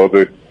 I saw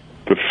the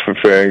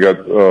fan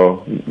got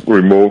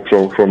removed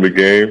from the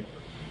game.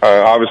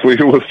 Obviously,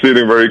 he was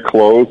sitting very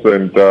close,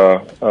 and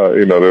there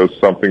was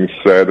something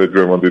said that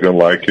Draymond didn't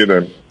like it.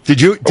 And did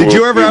you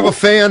ever have a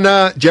fan?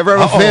 Did you ever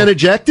have a fan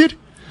ejected?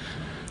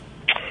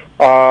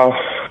 I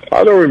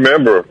don't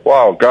remember.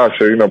 Wow, gosh,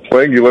 playing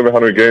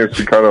 1,100 games,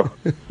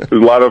 there's a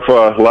lot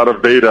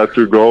of data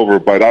to go over,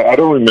 but I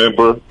don't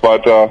remember.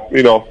 But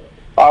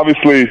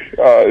obviously,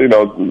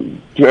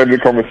 having a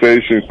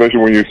conversation, especially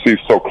when you see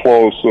so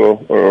close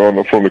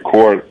from the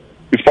court,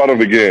 it's part of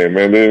the game,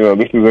 and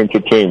this is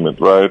entertainment,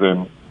 right?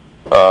 And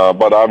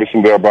but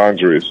obviously there are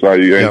boundaries.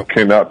 You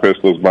cannot pass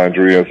those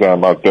boundaries. I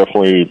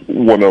definitely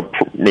want to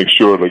make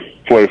sure the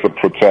players are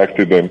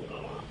protected, and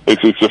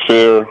it's a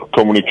fair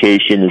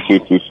communication.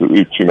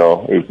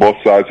 It's both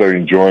sides are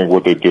enjoying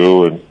what they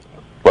do,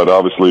 but But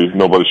obviously,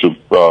 nobody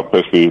should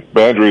push the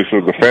boundaries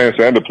of the fans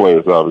and the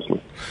players, obviously.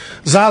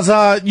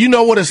 Zaza, you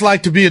know what it's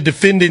like to be a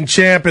defending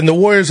champ, and the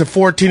Warriors are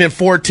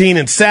 14-14.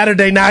 And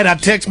Saturday night, I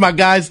text my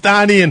guys,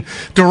 Donnie, and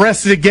the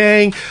rest of the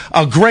gang,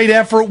 a great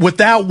effort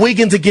without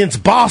Wiggins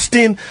against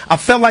Boston. I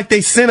felt like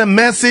they sent a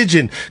message,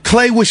 and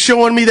Clay was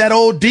showing me that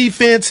old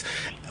defense.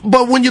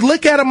 But when you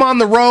look at them on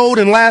the road,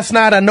 and last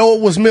night I know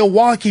it was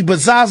Milwaukee, but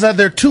Zaza,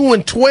 they're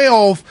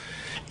 2-12.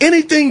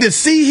 Anything to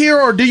see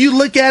here, or do you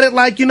look at it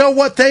like, you know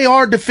what, they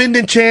are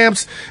defending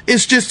champs,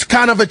 it's just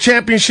kind of a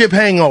championship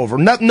hangover,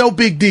 no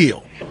big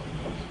deal?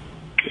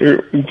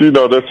 You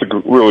know, that's a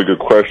really good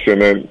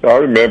question, and I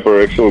remember,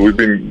 actually, we've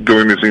been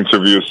doing these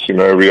interviews, you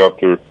know, every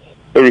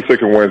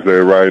second Wednesday,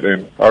 right?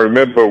 And I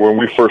remember when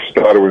we first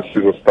started, when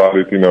season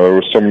started, you know, there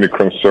were so many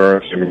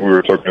concerns, and we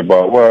were talking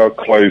about, well,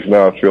 Clay's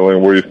not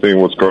feeling, what do you think,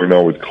 what's going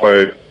on with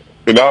Clay?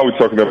 And now we're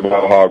talking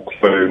about how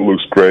Clay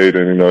looks great,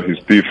 and, you know, his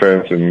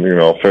defense and, you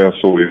know,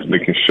 offensively he's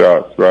making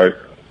shots, right?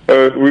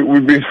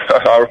 We've been,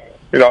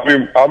 you know,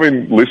 I've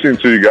been listening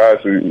to you guys,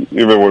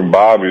 even when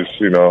Bob is,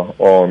 you know,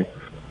 on,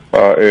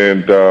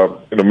 and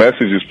the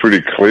message is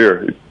pretty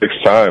clear. It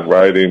takes time,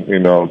 right? And, you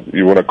know,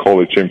 you want to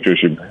call it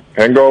championship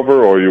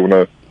hangover, or you want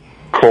to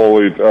call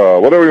it,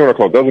 whatever you want to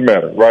call it, doesn't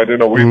matter, right? You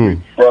know, we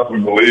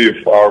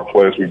believe our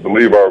players, we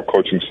believe our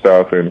coaching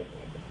staff, and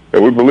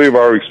we believe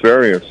our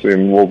experience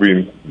in what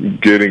we've been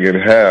getting and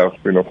have,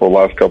 you know, for the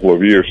last couple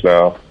of years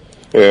now.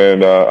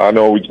 And I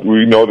know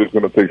we know it's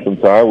going to take some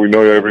time. We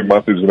know every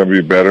month is going to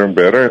be better and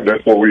better, and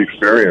that's what we're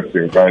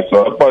experiencing, right?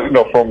 So, but, you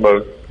know, from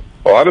the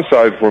other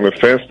side, from a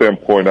fan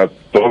standpoint, I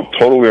don't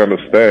totally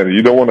understand.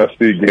 You don't want to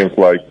see games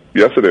like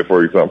yesterday,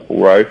 for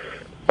example, right?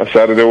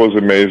 Saturday was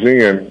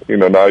amazing, and, you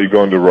know, now you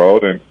go on the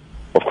road, and,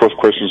 of course,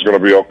 question is going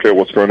to be, okay,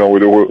 what's going on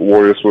with the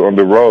Warriors on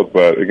the road?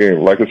 But,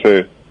 again, like I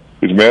said,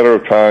 it's a matter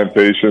of time,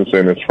 patience,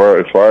 and as far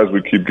as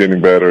we keep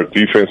getting better,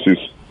 defense is,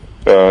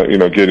 you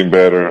know, getting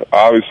better.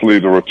 Obviously,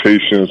 the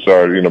rotations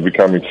are, you know,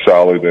 becoming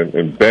solid,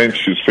 and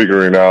bench is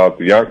figuring out.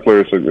 The young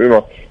players, are, you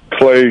know,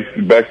 Clay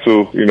back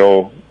to, you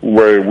know,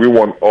 where we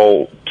want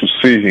all to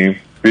see him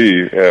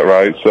be,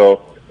 right?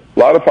 So, a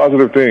lot of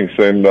positive things,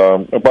 and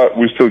but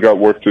we still got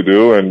work to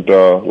do, and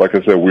like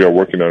I said, we are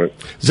working on it.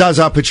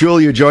 Zaza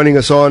Pachulia joining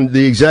us on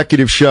the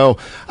executive show.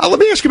 Let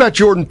me ask you about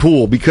Jordan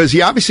Poole, because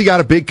he obviously got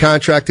a big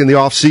contract in the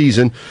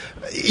offseason.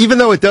 Even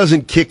though it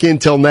doesn't kick in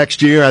till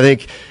next year, I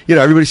think, you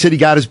know, everybody said he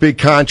got his big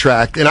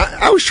contract, and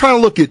I was trying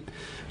to look at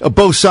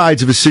both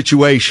sides of his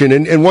situation,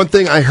 and one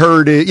thing I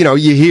heard, you know,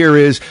 you hear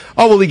is,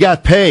 oh, well, he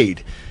got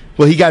paid.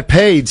 Well, he got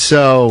paid,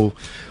 so,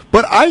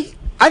 but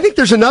I think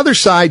there's another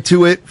side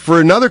to it for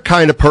another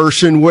kind of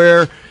person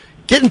where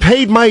getting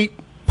paid might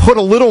put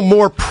a little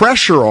more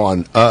pressure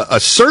on a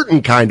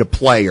certain kind of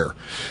player.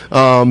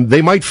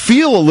 They might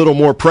feel a little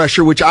more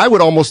pressure, which I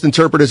would almost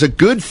interpret as a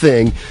good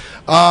thing.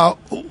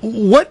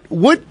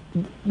 When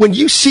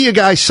you see a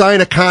guy sign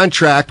a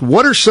contract,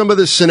 what are some of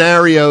the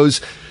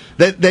scenarios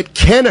that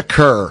can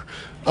occur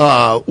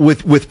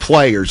with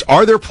players?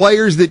 Are there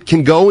players that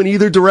can go in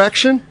either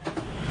direction?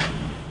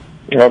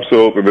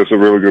 Absolutely. That's a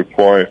really good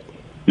point.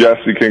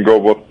 Yes, you can go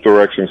both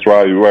directions,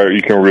 right? Where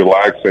you can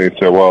relax and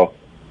say, well,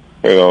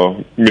 you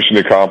know, mission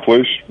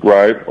accomplished,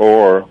 right?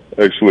 Or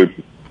actually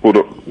put,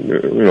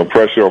 you know,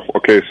 pressure of,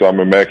 okay, so I'm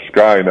a max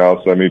guy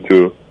now, so I need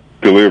to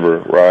deliver,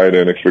 right?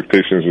 And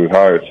expectations is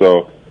higher.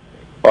 So,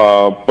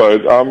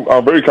 but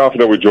I'm very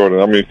confident with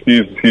Jordan. I mean,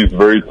 he's a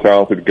very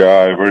talented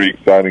guy, very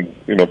exciting,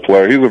 you know,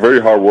 player. He's a very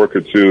hard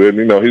worker too, and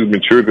you know, his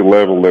maturity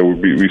level that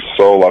we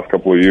saw last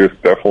couple of years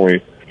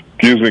definitely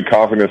gives me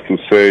confidence to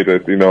say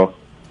that, you know,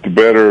 the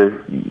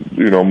better,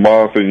 you know,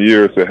 months and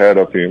years ahead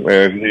of him,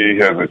 and he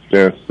has a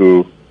chance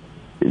to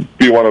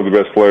be one of the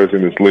best players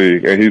in this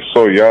league. And he's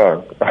so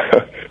young.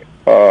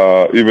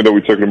 Even though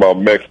we're talking about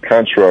max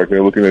contract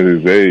and looking at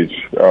his age,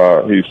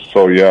 he's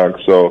so young.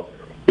 So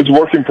it's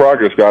work in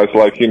progress, guys.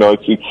 Like, you know,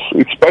 it's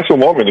a special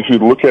moment. If you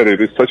look at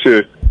it, it's such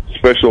a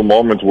special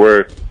moment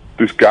where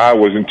this guy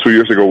was 2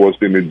 years ago was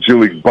in the G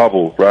League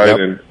bubble, right? Yep.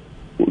 And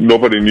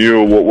nobody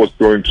knew what was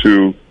going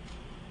to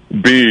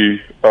be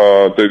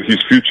that his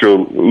future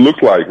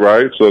looked like,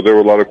 right? So there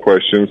were a lot of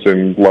questions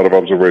and a lot of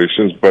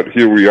observations, but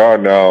here we are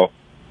now,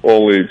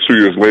 only 2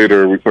 years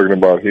later, we're talking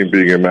about him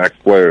being a max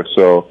player.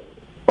 So,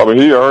 I mean,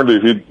 he earned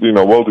it. He, you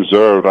know, well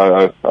deserved.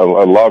 I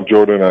love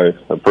Jordan. I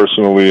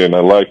personally, and I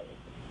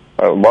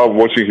love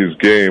watching his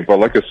game. But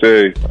like I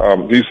say,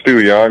 he's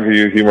still young.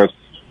 He must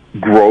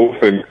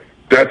growth, and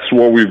that's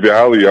what we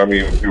value. I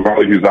mean, we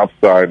value his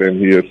upside, and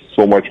he has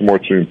so much more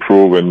to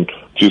improve. And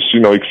just, you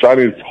know,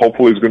 exciting.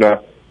 Hopefully, it's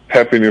gonna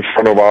happen in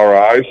front of our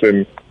eyes,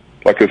 and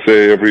like I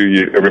say,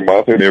 every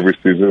month and every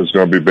season is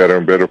going to be better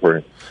and better for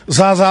him.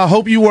 Zaza, I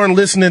hope you weren't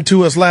listening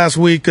to us last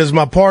week because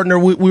my partner,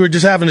 we were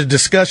just having a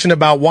discussion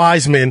about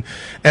Wiseman,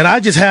 and I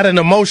just had an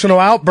emotional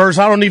outburst.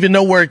 I don't even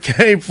know where it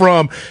came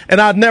from, and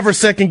I'd never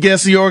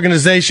second-guess the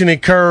organization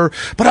and Kerr,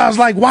 but I was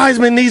like,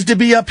 Wiseman needs to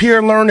be up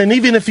here learning,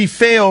 even if he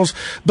fails.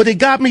 But it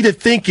got me to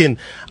thinking.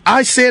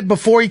 I said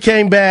before he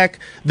came back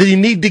that he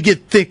needed to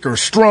get thicker,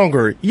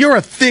 stronger. You're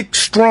a thick,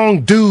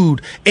 strong dude,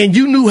 and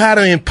you knew how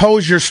to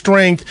impose your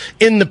strength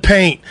in the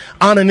paint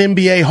on an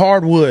NBA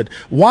hardwood.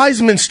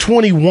 Wiseman's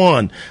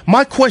 21.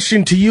 My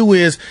question to you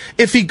is,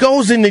 if he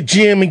goes in the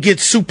gym and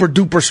gets super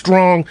duper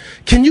strong,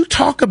 can you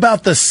talk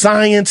about the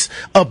science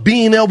of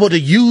being able to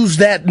use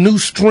that new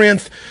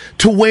strength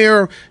to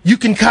where you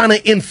can kind of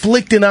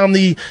inflict it on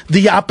the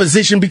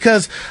opposition?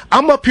 Because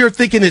I'm up here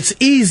thinking it's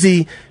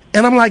easy,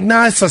 and I'm like,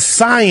 nah, it's a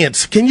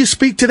science. Can you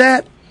speak to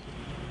that?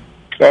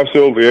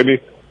 Absolutely. I mean,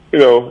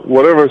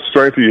 whatever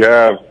strength you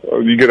have,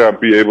 you gotta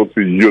be able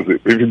to use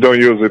it. If you don't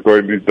use it,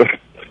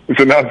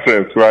 it's a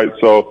nonsense, right?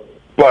 So,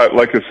 but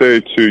like I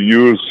say, to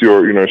use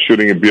your,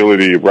 shooting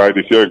ability, right?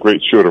 If you're a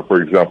great shooter,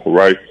 for example,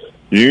 right,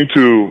 you need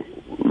to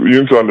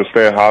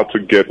understand how to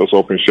get those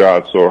open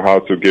shots or how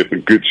to get the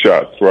good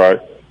shots,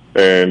 right?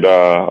 And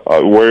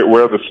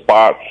where are the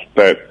spots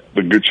that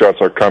the good shots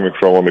are coming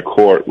from on the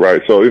court,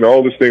 right? So,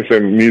 all these things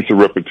needs a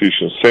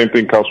repetition. Same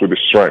thing comes with the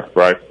strength,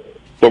 right?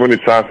 So many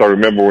times I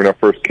remember when I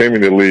first came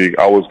in the league,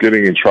 I was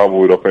getting in trouble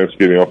with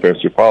getting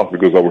offensive fouls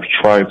because I was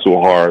trying so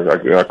hard.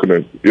 I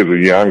couldn't, as a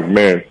young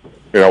man,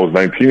 I was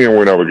 19 and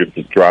when I would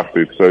get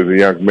drafted. So as a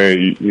young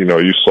man,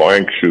 you're so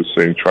anxious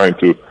and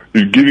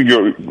you're giving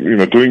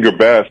doing your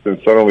best, and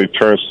suddenly it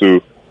turns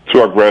to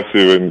too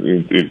aggressive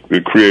and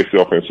it creates the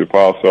offensive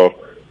foul. So,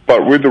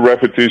 but with the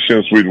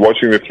repetitions, with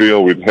watching the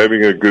field, with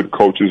having a good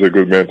coaches, a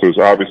good mentors,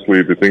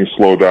 obviously the things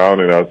slow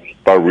down, and I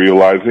start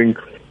realizing.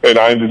 And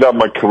I ended up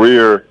my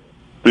career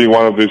being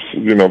one of these,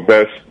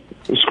 best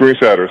screen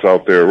setters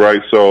out there,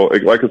 right? So,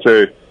 like I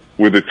say,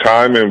 with the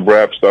time and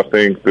reps, I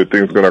think the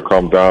thing's going to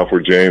come down for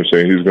James,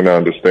 and he's going to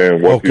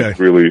understand what he's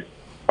really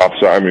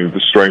upside. I mean, the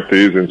strength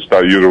is, and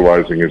start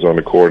utilizing it on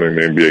the court in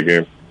the NBA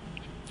game.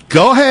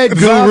 Go ahead,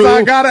 Guru. Zaza,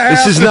 I gotta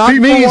ask. This is not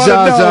me,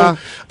 Zaza.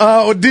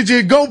 Did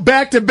you go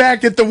back to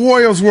back at the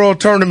Warriors World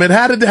Tournament?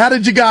 How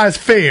did you guys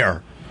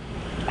fare?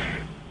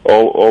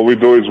 All we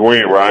do is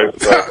win, right?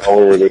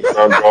 Where the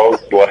sun goes.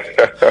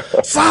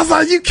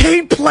 Zaza, you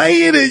can't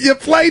play in it. You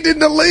played in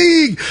the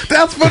league.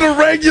 That's for the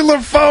regular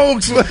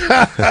folks.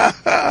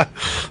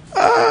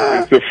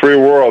 It's a free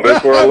world.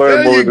 That's where I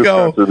learned more in this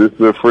country. This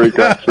is a free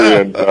country,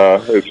 and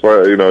it's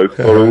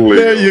totally.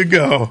 There you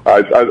go.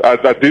 I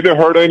didn't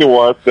hurt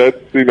anyone. That's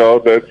I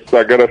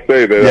gotta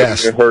say that I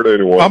didn't hurt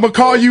anyone. I'm gonna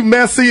call you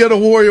Messi at a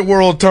Warrior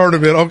World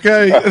Tournament,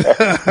 okay?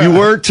 You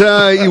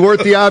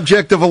weren't the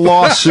object of a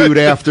lawsuit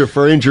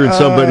for injuring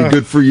somebody.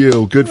 Good for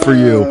you. Good for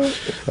you.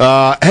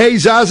 Hey,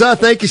 Zaza,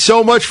 thank you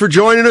so much for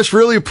joining us.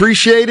 Really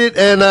appreciate it,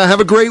 and have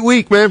a great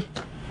week, man.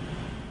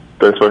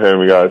 Thanks for having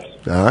me, guys.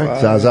 All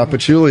right, Zaza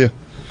Pachulia.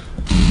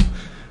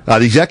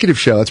 The Executive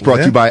Show, that's brought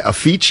to you by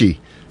Afici,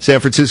 San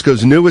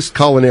Francisco's newest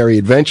culinary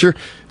adventure.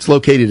 It's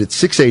located at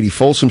 680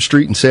 Folsom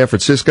Street in San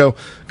Francisco.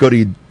 Go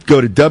to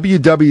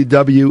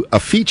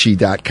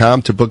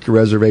www.afici.com to book your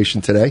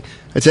reservation today.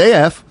 It's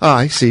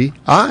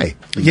AFICI.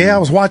 Yeah, I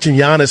was watching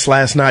Giannis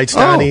last night,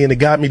 Stoney, and it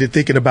got me to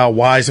thinking about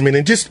Wiseman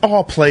and just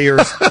all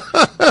players.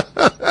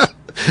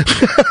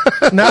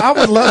 Now, I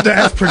would love to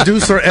ask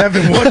producer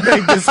Evan what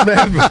made this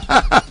man.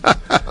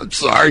 I'm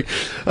sorry.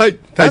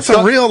 That's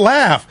a real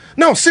laugh.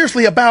 No,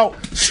 seriously,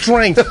 about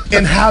strength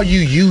and how you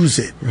use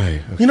it.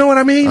 Right. You know what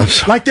I mean?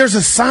 Like there's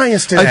a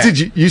science to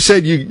that. You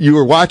said you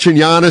were watching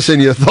Giannis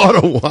and you thought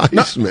of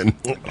Wiseman.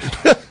 No.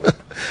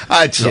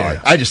 I'm sorry.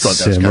 Yeah. I just thought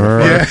that was kind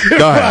of funny.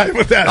 Go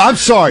ahead. Right, I'm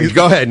sorry.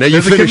 Go ahead. Now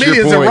you finish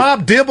your point.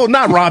 Rob Dibble?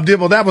 Not Rob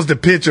Dibble. That was the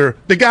pitcher.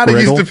 The guy that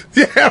used to...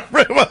 Yeah,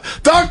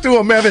 talk to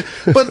him, Evan.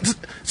 But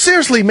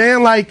seriously,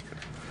 man, like,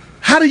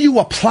 how do you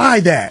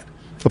apply that?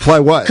 Apply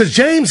what? Because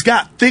James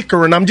got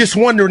thicker, and I'm just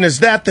wondering, is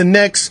that the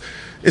next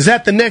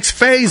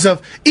phase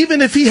of,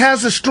 even if he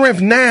has the strength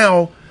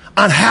now,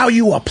 on how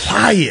you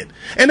apply it?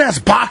 And that's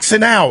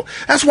boxing out.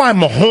 That's why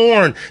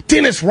Mahorn,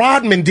 Dennis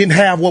Rodman didn't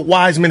have what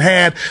Wiseman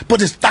had,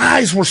 but his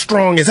thighs were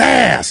strong as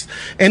ass.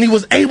 And he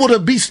was able to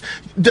be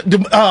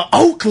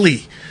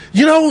Oakley.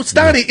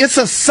 Stoney, it's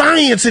a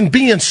science in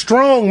being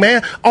strong,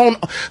 man. On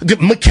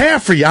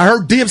McCaffrey, I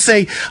heard Dib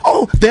say,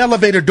 the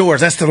elevator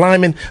doors, that's the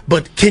lineman,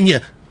 but can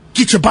you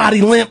get your body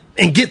limp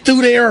and get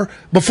through there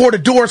before the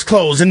doors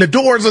close and the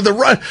doors of the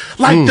run?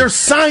 Like, there's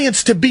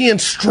science to being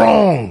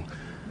strong.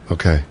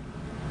 Okay.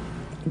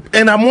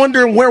 And I'm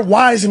wondering where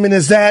Wiseman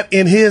is at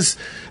as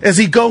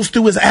he goes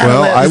through his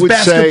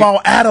basketball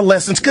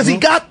adolescence, because he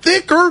got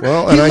thicker.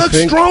 He looks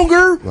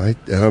stronger.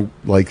 Right.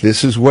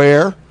 This is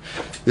where,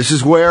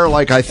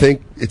 I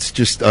think it's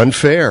just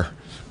unfair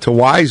to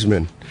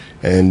Wiseman.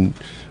 And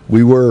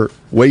we were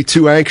way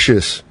too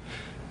anxious.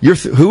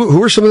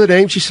 Who are some of the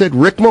names you said?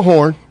 Rick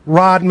Mahorn.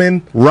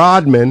 Rodman.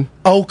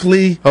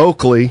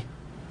 Oakley.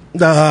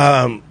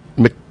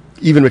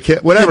 even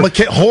whatever.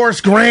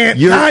 Horace Grant,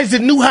 guys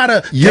that knew how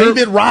to.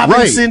 David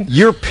Robinson. Right.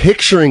 You're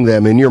picturing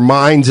them in your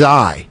mind's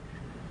eye.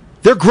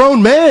 They're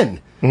grown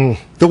men.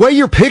 The way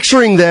you're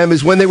picturing them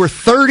is when they were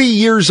 30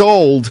 years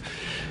old,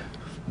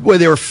 when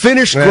they were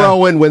finished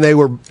growing, when they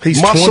were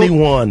He's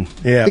 21.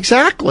 Yeah.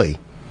 Exactly.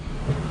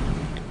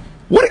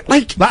 What,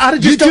 like, I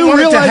just don't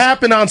want it to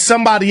happen on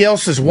somebody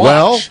else's watch.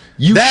 Well,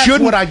 you that's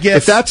shouldn't. What I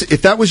guess.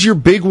 If that was your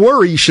big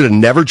worry, you should have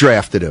never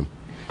drafted him.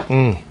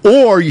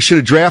 Or you should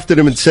have drafted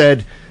him and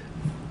said,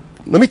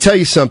 let me tell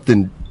you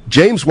something.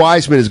 James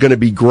Wiseman is going to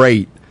be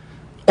great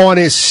on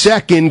his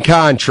second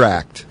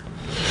contract.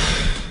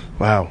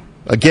 Wow.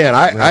 Again,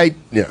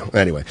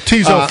 anyway.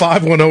 Tizo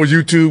 510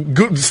 YouTube.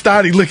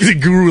 Stoddy looking at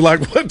Guru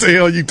like, what the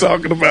hell are you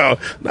talking about?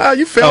 Nah,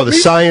 you felt the me.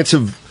 science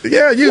of...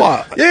 Yeah,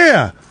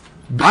 yeah.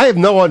 I have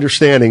no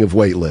understanding of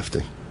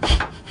weightlifting.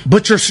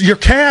 But your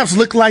calves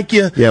look like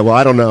you... Yeah, well,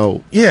 I don't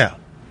know. Yeah.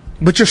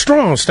 But you're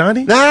strong,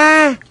 Stoddy.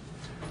 Nah.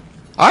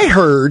 I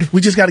heard...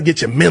 We just got to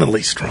get you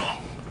mentally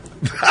strong.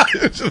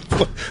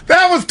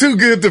 That was too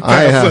good to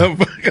pass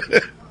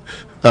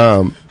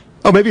up.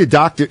 Maybe a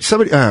doctor...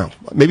 Somebody...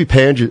 maybe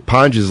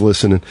Panja's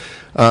listening.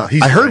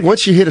 I heard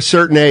once you hit a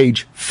certain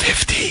age,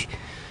 50,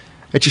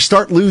 that you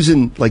start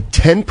losing like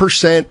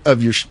 10%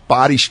 of your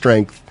body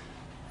strength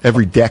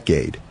every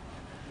decade.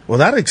 Well,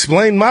 that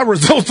explained my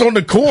results on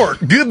the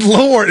court. Good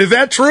Lord. Is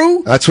that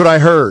true? That's what I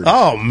heard.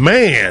 Oh,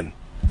 man.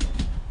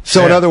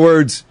 So, in other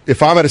words,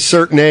 if I'm at a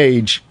certain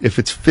age, if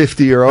it's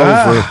 50 or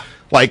over,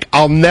 like,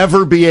 I'll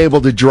never be able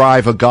to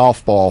drive a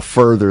golf ball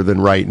further than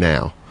right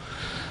now.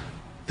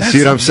 See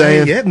what I'm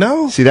saying? Yeah,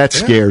 no. See, that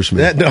scares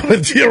me. No,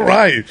 you're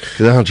right.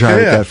 Because I don't drive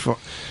it that far.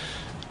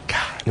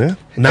 God. Yeah.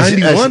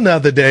 91 the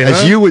other day,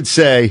 As you would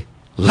say,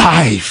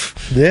 live.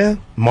 Yeah.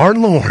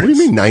 Martin Lawrence. What do you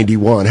mean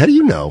 91? How do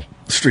you know?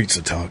 Streets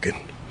are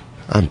talking.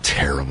 I'm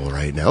terrible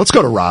right now. Let's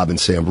go to Rob in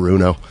San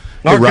Bruno.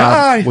 Hey, Rob,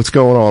 guy. What's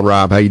going on,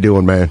 Rob? How you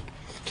doing, man?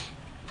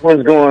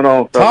 What's going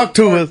on? Talk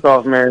to us.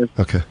 Off, man.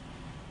 Okay.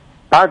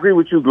 I agree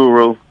with you,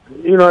 Guru.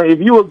 You know, if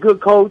you're a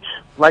good coach,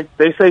 like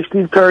they say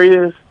Steve Kerr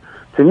is,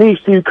 to me,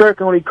 Steve Kerr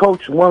can only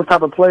coach one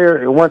type of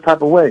player in one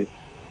type of way.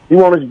 You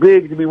want his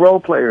bigs to be role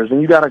players,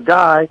 and you got a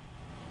guy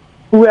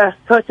who has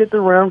touch at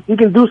the rim. He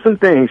can do some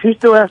things. He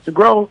still has to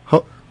grow.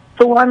 Huh.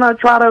 So why not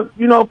try to,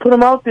 put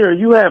him out there?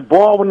 You had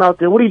Baldwin out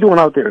there. What are you doing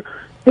out there?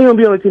 He gonna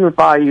be on the team in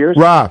 5 years.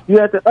 Rob. You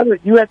had the other.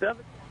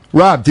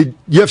 Rob, did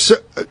you have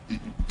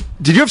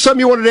something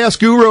you wanted to ask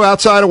Guru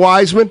outside of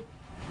Wiseman?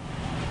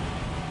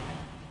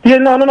 Yeah,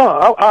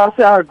 no. I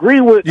said I agree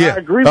with. Yeah. I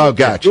agree with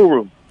gotcha.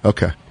 Guru.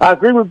 Okay. I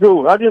agree with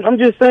Guru. I'm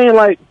just saying,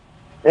 like,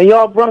 and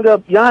y'all brought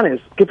up Giannis,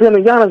 comparing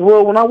to Giannis.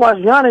 Well, when I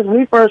watched Giannis when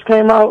he first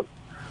came out,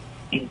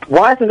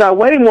 Wiseman got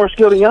way more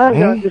skill than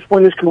Giannis at this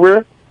point in his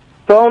career.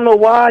 So I don't know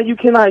why you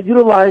cannot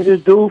utilize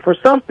this dude for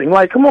something.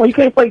 Like, come on, you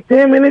can't play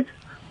 10 minutes.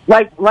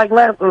 Like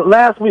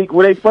last week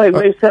where they played,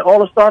 where they set all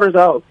the starters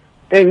out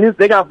and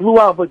they got blew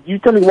out. But you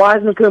tell me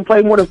Wiseman couldn't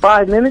play more than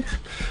 5 minutes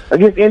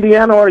against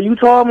Indiana or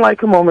Utah? I'm like,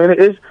 come on, man.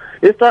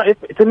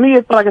 To me,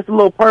 it's like it's a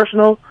little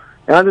personal.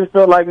 And I just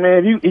felt like,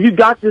 man, if you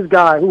got this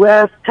guy who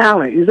has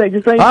talent, you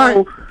ain't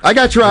all right. I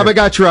got you,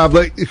 Rob.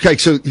 Okay,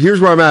 so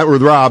here's where I'm at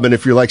with Rob. And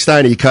if you're like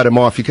Steiner, you cut him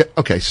off.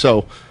 Okay,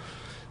 so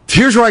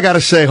here's where I got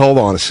to say, hold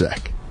on a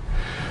sec.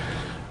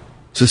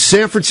 So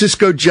San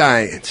Francisco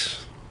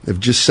Giants have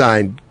just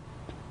signed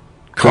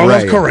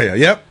Carlos Correa,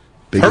 yep.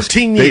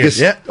 13 years, biggest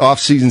yep.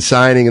 off-season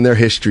signing in their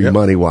history,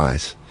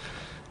 money-wise.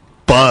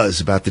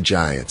 Buzz about the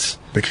Giants.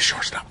 Biggest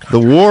shortstop contract. The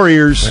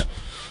Warriors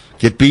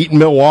get beat in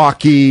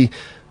Milwaukee.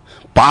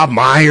 Bob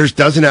Myers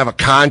doesn't have a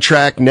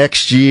contract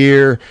next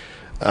year.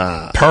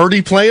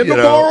 Purdy playing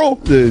tomorrow?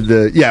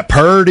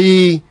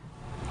 Purdy.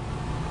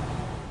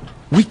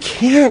 We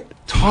can't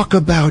talk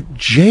about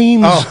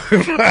James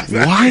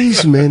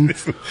Wiseman,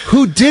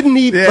 who didn't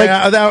even...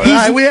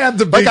 we had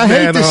the big I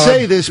hate to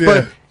say this, yeah.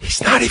 but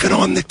he's not even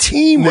on the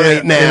team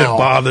right now. It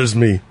bothers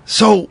me.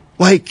 So,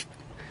 like...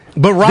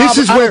 But Rob, I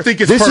don't think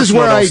it's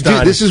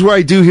personal. This is where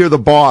I do hear the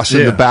boss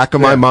in the back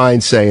of my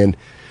mind saying...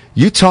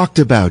 You talked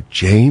about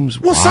James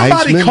Wiseman?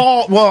 Somebody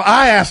called... Well,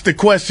 I asked the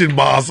question,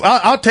 boss.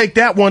 I'll take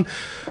that one.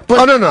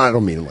 But no, I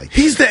don't mean it like that.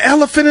 He's the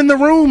elephant in the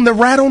room, the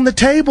rat on the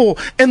table.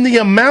 And the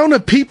amount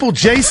of people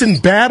Jason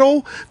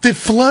battle that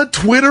flood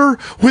Twitter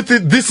with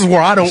it, this is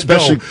where I don't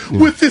go.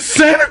 With the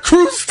Santa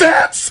Cruz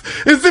stats,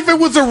 as if it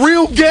was a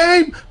real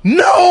game.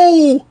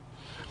 No!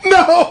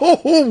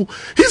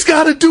 He's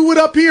got to do it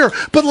up here.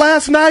 But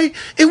last night,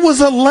 it was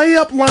a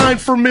layup line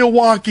for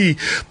Milwaukee.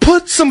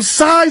 Put some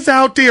size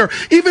out there.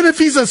 Even if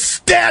he's a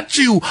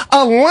statue,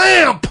 a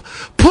lamp,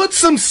 put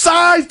some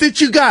size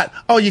that you got.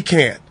 Oh, you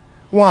can't.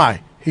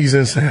 Why? He's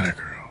in Santa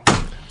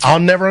Cruz.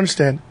 I'll never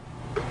understand.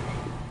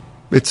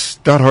 It's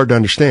not hard to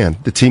understand.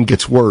 The team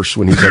gets worse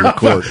when he's on the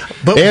court.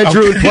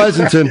 Andrew in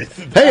Pleasanton.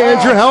 Hey,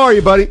 Andrew, how are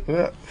you, buddy?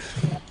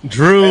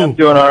 Drew. I'm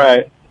doing all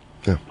right.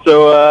 Yeah.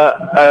 So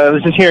I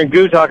was just hearing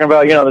Goo talking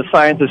about, the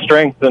science of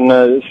strength, and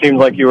it seemed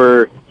like you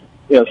were,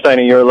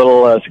 Steiner, you're a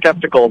little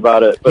skeptical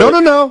about it. But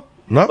No.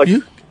 Not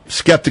you.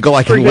 Skeptical,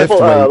 I for can example,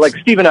 lift weights. like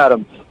Steven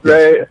Adams.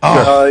 right?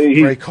 Oh,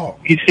 great call.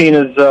 He's seen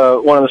as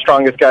one of the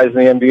strongest guys in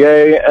the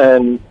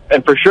NBA,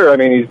 and for sure, I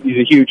mean, he's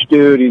a huge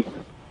dude.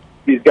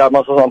 He's got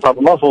muscles on top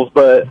of muscles,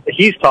 but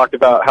he's talked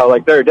about how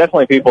like there are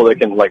definitely people that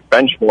can like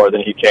bench more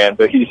than he can,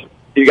 but he's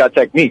got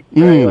technique.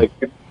 Right? Like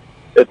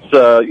it's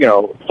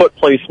foot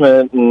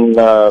placement and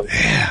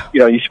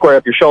you square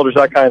up your shoulders,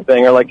 that kind of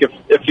thing. Or like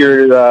if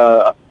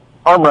you're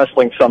arm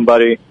wrestling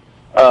somebody,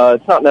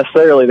 it's not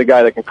necessarily the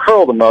guy that can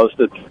curl the most.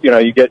 It's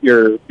you get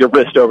your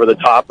wrist over the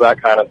top,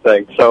 that kind of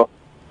thing. So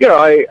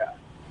I'm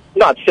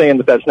not saying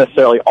that that's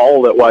necessarily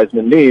all that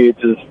Wiseman needs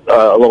is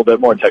a little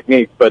bit more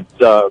technique, but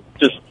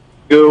just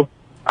Goo,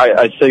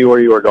 I see where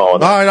you were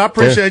going. All right, I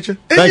appreciate you.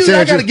 And Thanks,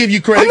 I got to give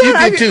you credit. You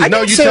did too.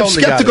 No, you totally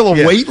skeptical of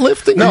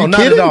weightlifting. No, not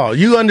kidding? at all.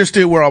 You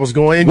understood where I was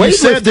going. And you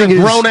said the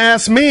grown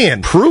ass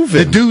men, proven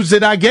the dudes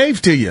that I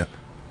gave to you.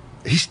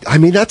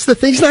 That's the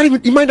thing.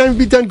 He might not even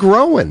be done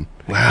growing.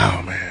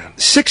 Wow, man.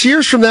 6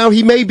 years from now,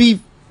 he may be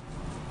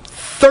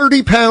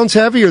 30 pounds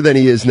heavier than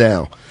he is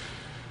now.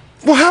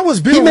 Well, how was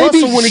Bill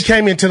Russell when he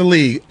came into the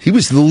league? He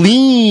was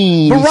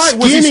lean, but right,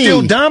 skinny. Was he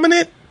still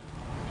dominant?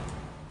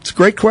 It's a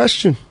great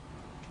question.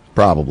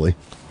 Probably.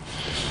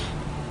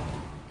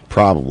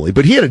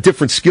 But he had a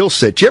different skill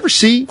set. Did you ever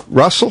see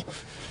Russell?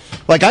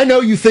 Like, I know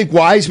you think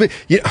Wiseman...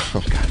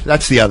 oh God,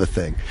 that's the other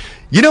thing.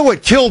 You know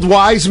what killed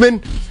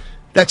Wiseman?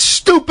 That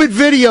stupid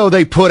video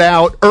they put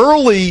out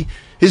early...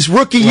 his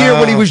rookie year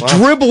when he was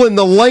dribbling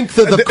the length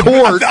of the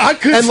court. I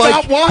couldn't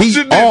stop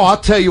watching it. I'll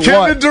tell you Kevin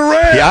what.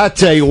 Durant. Yeah, I'll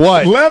tell you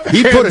what.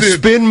 Left-handed. He put a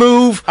spin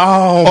move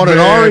on an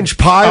orange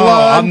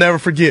pylon. I'll never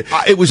forget.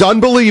 It was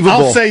unbelievable.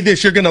 I'll say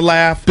this. You're going to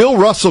laugh. Bill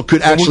Russell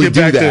could actually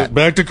do that.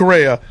 Back to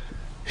Correa.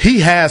 He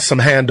has some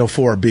handle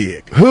for a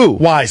big. Who?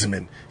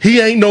 Wiseman. He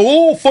ain't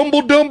no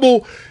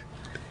fumble-dumble.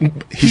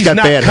 He's got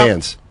bad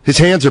hands. His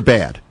hands are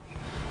bad.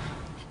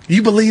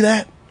 You believe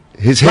that?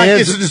 His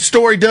hands. Is the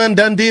story done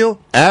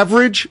deal?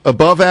 Average,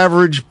 above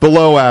average,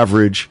 below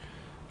average.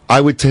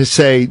 I would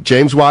say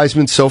James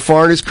Wiseman, so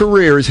far in his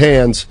career, his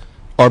hands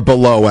are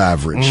below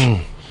average.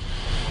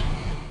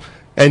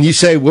 And you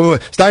say, well,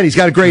 Stein, he's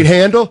got a great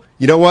handle.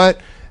 You know what?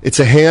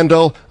 It's a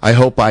handle I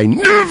hope I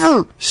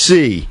never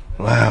see.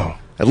 Wow.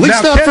 At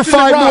least not for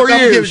 5 more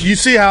years. You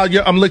see how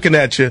I'm looking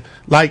at you.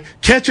 Like,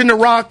 catching the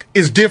rock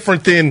is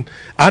different than...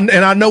 and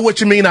I know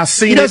what you mean. I've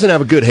seen it. He doesn't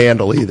have a good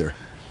handle either.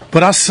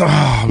 But I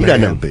saw, he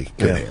doesn't have a big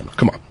handle.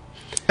 Come on.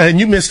 And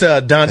you missed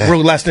real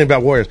last thing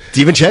about Warriors.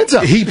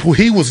 DiVincenzo.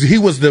 He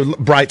was the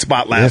bright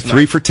spot last night.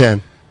 3 for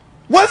 10.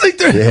 Was he?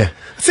 Yeah.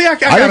 See,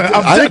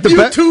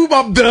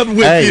 I'm done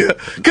with you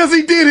because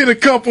he did hit a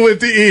couple at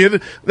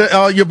the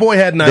end. Your boy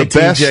had 19.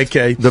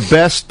 JK. The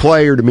best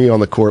player to me on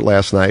the court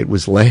last night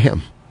was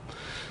Lamb.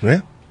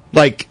 Yeah.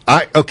 Like,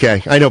 I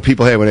know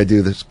people hate when I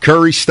do this.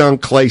 Curry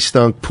stunk, Clay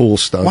stunk, Poole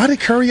stunk. Why did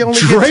Curry only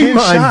get 10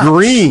 shots? Draymond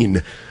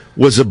Green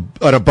was an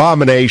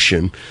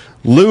abomination.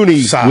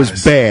 Looney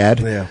was bad.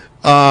 Yeah.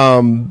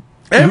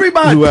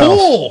 Everybody,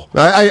 Poole.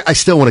 I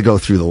still want to go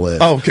through the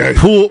list. Okay.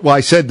 Poole, well,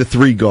 I said the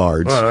 3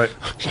 guards. All right.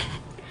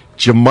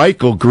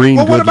 JaMychal Green,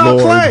 well, what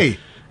about Clay?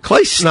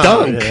 Clay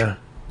stunk. No, yeah.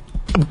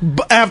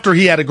 After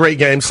he had a great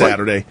game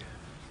Saturday.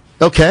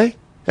 Okay.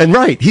 And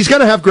he's going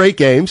to have great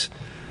games.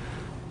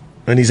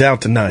 And he's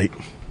out tonight.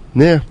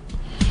 Yeah.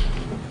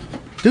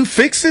 Dude,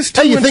 fix this.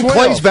 Hey, you think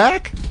Clay's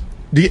back?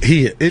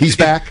 He's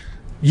back.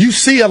 You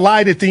see a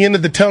light at the end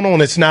of the tunnel,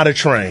 and it's not a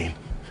train.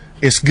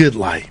 It's good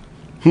light.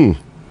 Who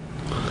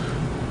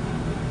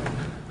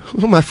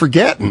am I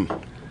forgetting?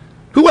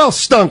 Who else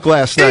stunk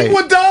last night?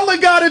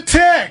 Iguodala got a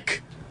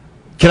tech.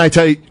 Can I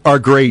tell you our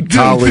great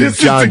colleague,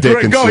 John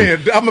Dickinson? Go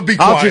ahead. I'm going to be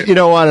quiet. You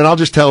know what? And I'll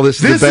just tell this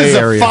to the Bay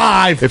Area. This is a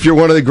 5. If you're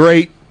one of the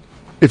great,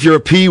 if you're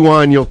a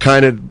P1, you'll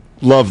kind of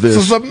love this.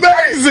 This is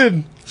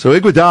amazing. So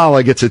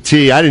Iguodala gets a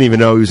T. I didn't even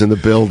know he was in the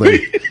building.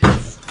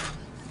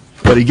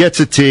 But he gets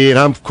a T, and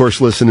I'm, of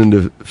course, listening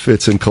to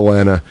Fitz and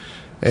Kalena.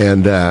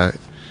 And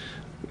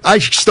I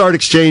start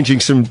exchanging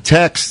some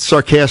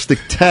sarcastic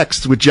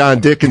texts with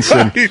John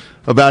Dickinson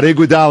about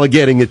Iguodala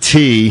getting a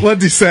T. What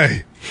did he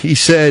say? He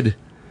said,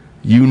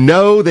 you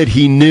know that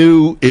he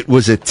knew it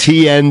was a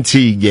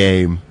TNT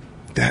game.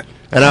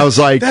 And I was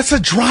like... That's a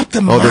drop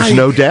the mic. Oh, there's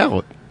no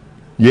doubt.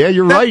 Yeah,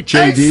 you're right,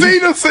 JD. I've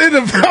seen us in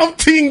the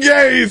 15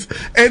 games,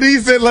 and he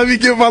said, let me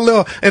get my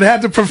little... And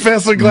had the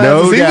professor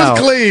glasses. No doubt.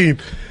 He was clean.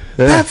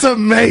 That's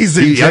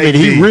amazing, JD.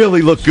 He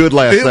really looked good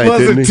last night,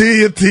 didn't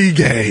he? It was a TNT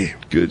game.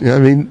 Good. I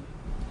mean...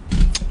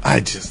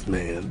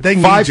 they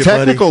 5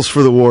 technicals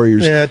for the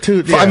Warriors. Yeah,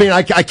 2. Yeah. I mean,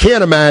 I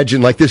can't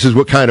imagine, like, this is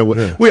what kind of...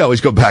 Yeah. We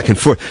always go back and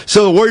forth.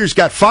 So the Warriors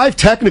got 5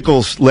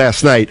 technicals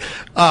last night.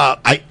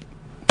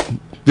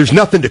 There's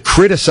nothing to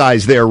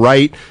criticize there,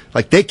 right?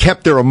 Like, they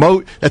kept their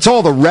that's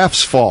all the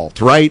refs'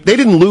 fault, right? They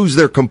didn't lose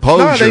their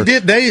composure. No, they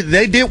did.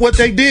 They did what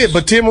they did.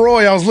 But Tim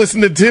Roy, I was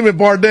listening to Tim and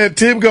Barnett.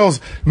 Tim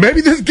goes, maybe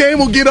this game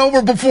will get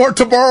over before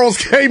tomorrow's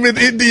game in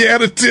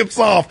Indiana tips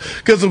off,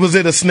 because it was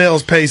at a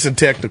snail's pace in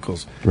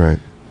technicals. Right.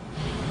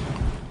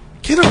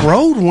 Get a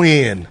road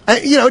win.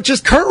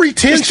 Just Curry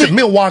tension.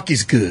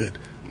 Milwaukee's good.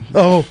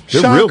 Oh,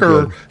 They're shocker. real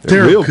good.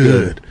 They're real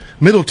good.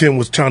 Middleton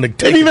was trying to take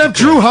Didn't even have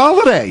Drew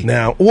Holiday.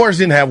 Now, Warriors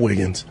didn't have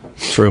Wiggins.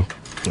 True.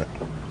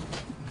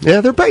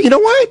 Yeah, they're back. You know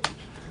what?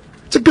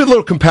 It's a good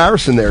little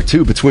comparison there,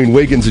 too, between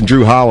Wiggins and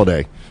Drew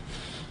Holiday.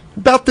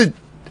 About the...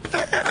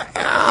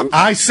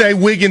 I say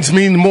Wiggins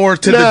means more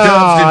to the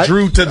Dubs than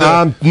Drew to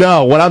the...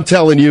 no, what I'm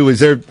telling you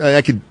is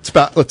I could...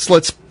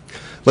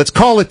 Let's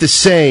call it the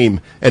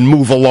same and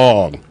move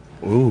along.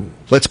 Ooh.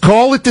 Let's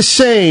call it the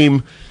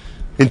same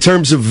in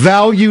terms of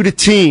value to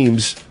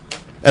teams,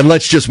 and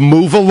let's just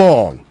move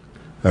along.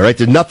 All right?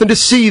 There's nothing to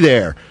see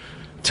there.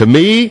 To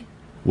me,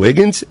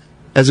 Wiggins,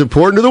 as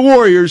important to the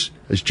Warriors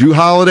as Drew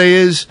Holiday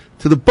is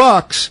to the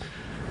Bucks,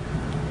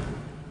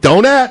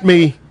 don't at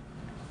me.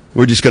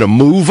 We're just going to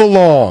move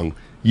along.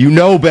 You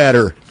know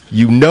better.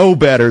 You know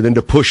better than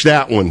to push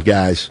that one,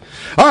 guys.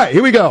 All right,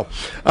 here we go.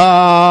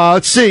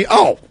 Let's see.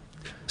 Oh,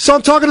 so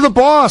I'm talking to the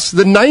boss,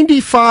 the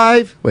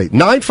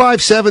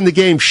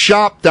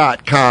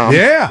 957thegame.shop.com.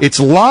 Yeah. It's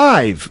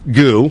live,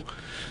 Goo.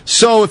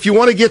 So if you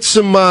want to get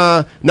some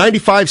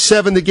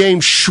 95.7 The Game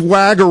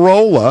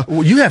swaggerola.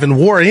 Well, you haven't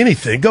wore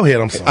anything. Go ahead,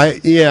 I'm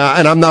sorry.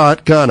 And I'm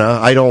not gonna.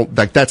 I don't,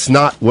 like, that's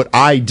not what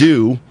I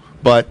do,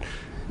 but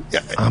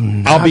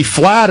I'll be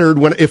flattered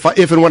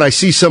if and when I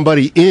see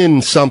somebody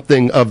in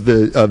something of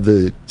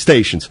the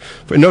stations.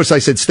 Notice I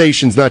said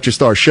stations, not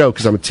just our show,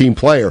 because I'm a team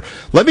player.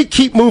 Let me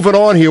keep moving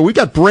on here. We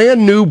got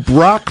brand new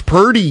Brock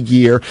Purdy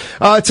gear.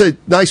 It's a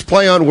nice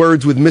play on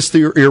words with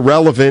Mr.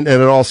 Irrelevant,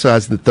 and it also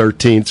has the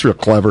 13. It's real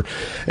clever.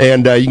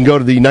 And you can go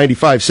to the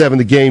 95.7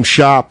 The Game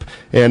shop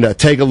and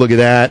take a look at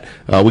that.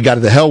 We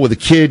got the Hell with a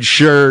Kid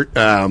shirt.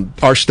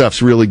 Our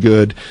stuff's really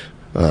good.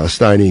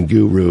 Steiny and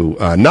Guru.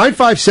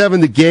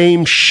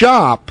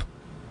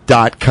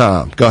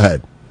 957thegame.shop.com. Go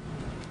ahead.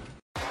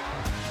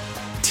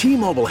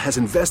 T-Mobile has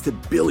invested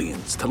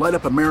billions to light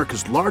up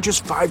America's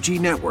largest 5G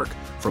network,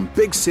 from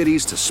big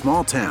cities to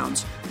small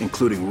towns,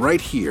 including right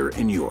here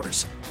in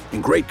yours.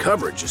 And great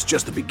coverage is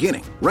just the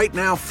beginning. Right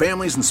now,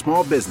 families and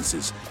small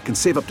businesses can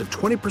save up to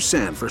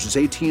 20% versus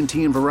AT&T and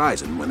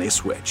Verizon when they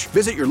switch.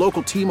 Visit your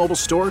local T-Mobile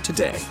store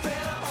today.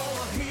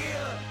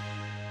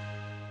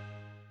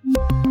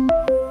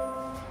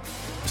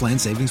 Plan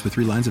savings with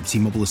 3 lines of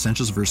T-Mobile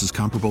Essentials versus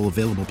comparable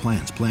available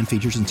plans. Plan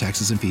features and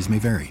taxes and fees may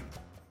vary.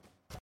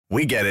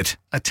 We get it.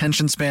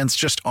 Attention spans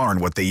just aren't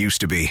what they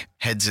used to be.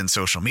 Heads in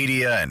social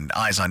media and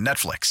eyes on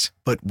Netflix.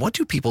 But what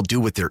do people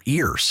do with their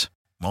ears?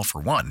 Well, for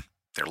one,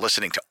 they're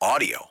listening to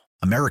audio.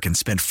 Americans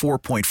spend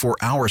 4.4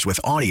 hours with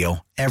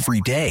audio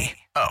every day.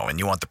 Oh, and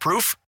you want the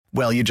proof?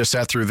 Well, you just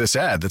sat through this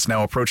ad that's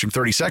now approaching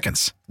 30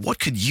 seconds. What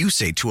could you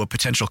say to a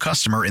potential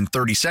customer in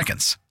 30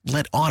 seconds?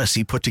 Let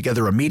Odyssey put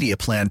together a media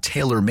plan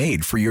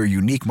tailor-made for your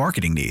unique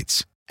marketing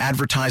needs.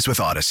 Advertise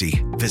with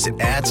Odyssey. Visit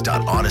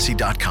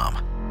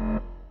ads.odyssey.com.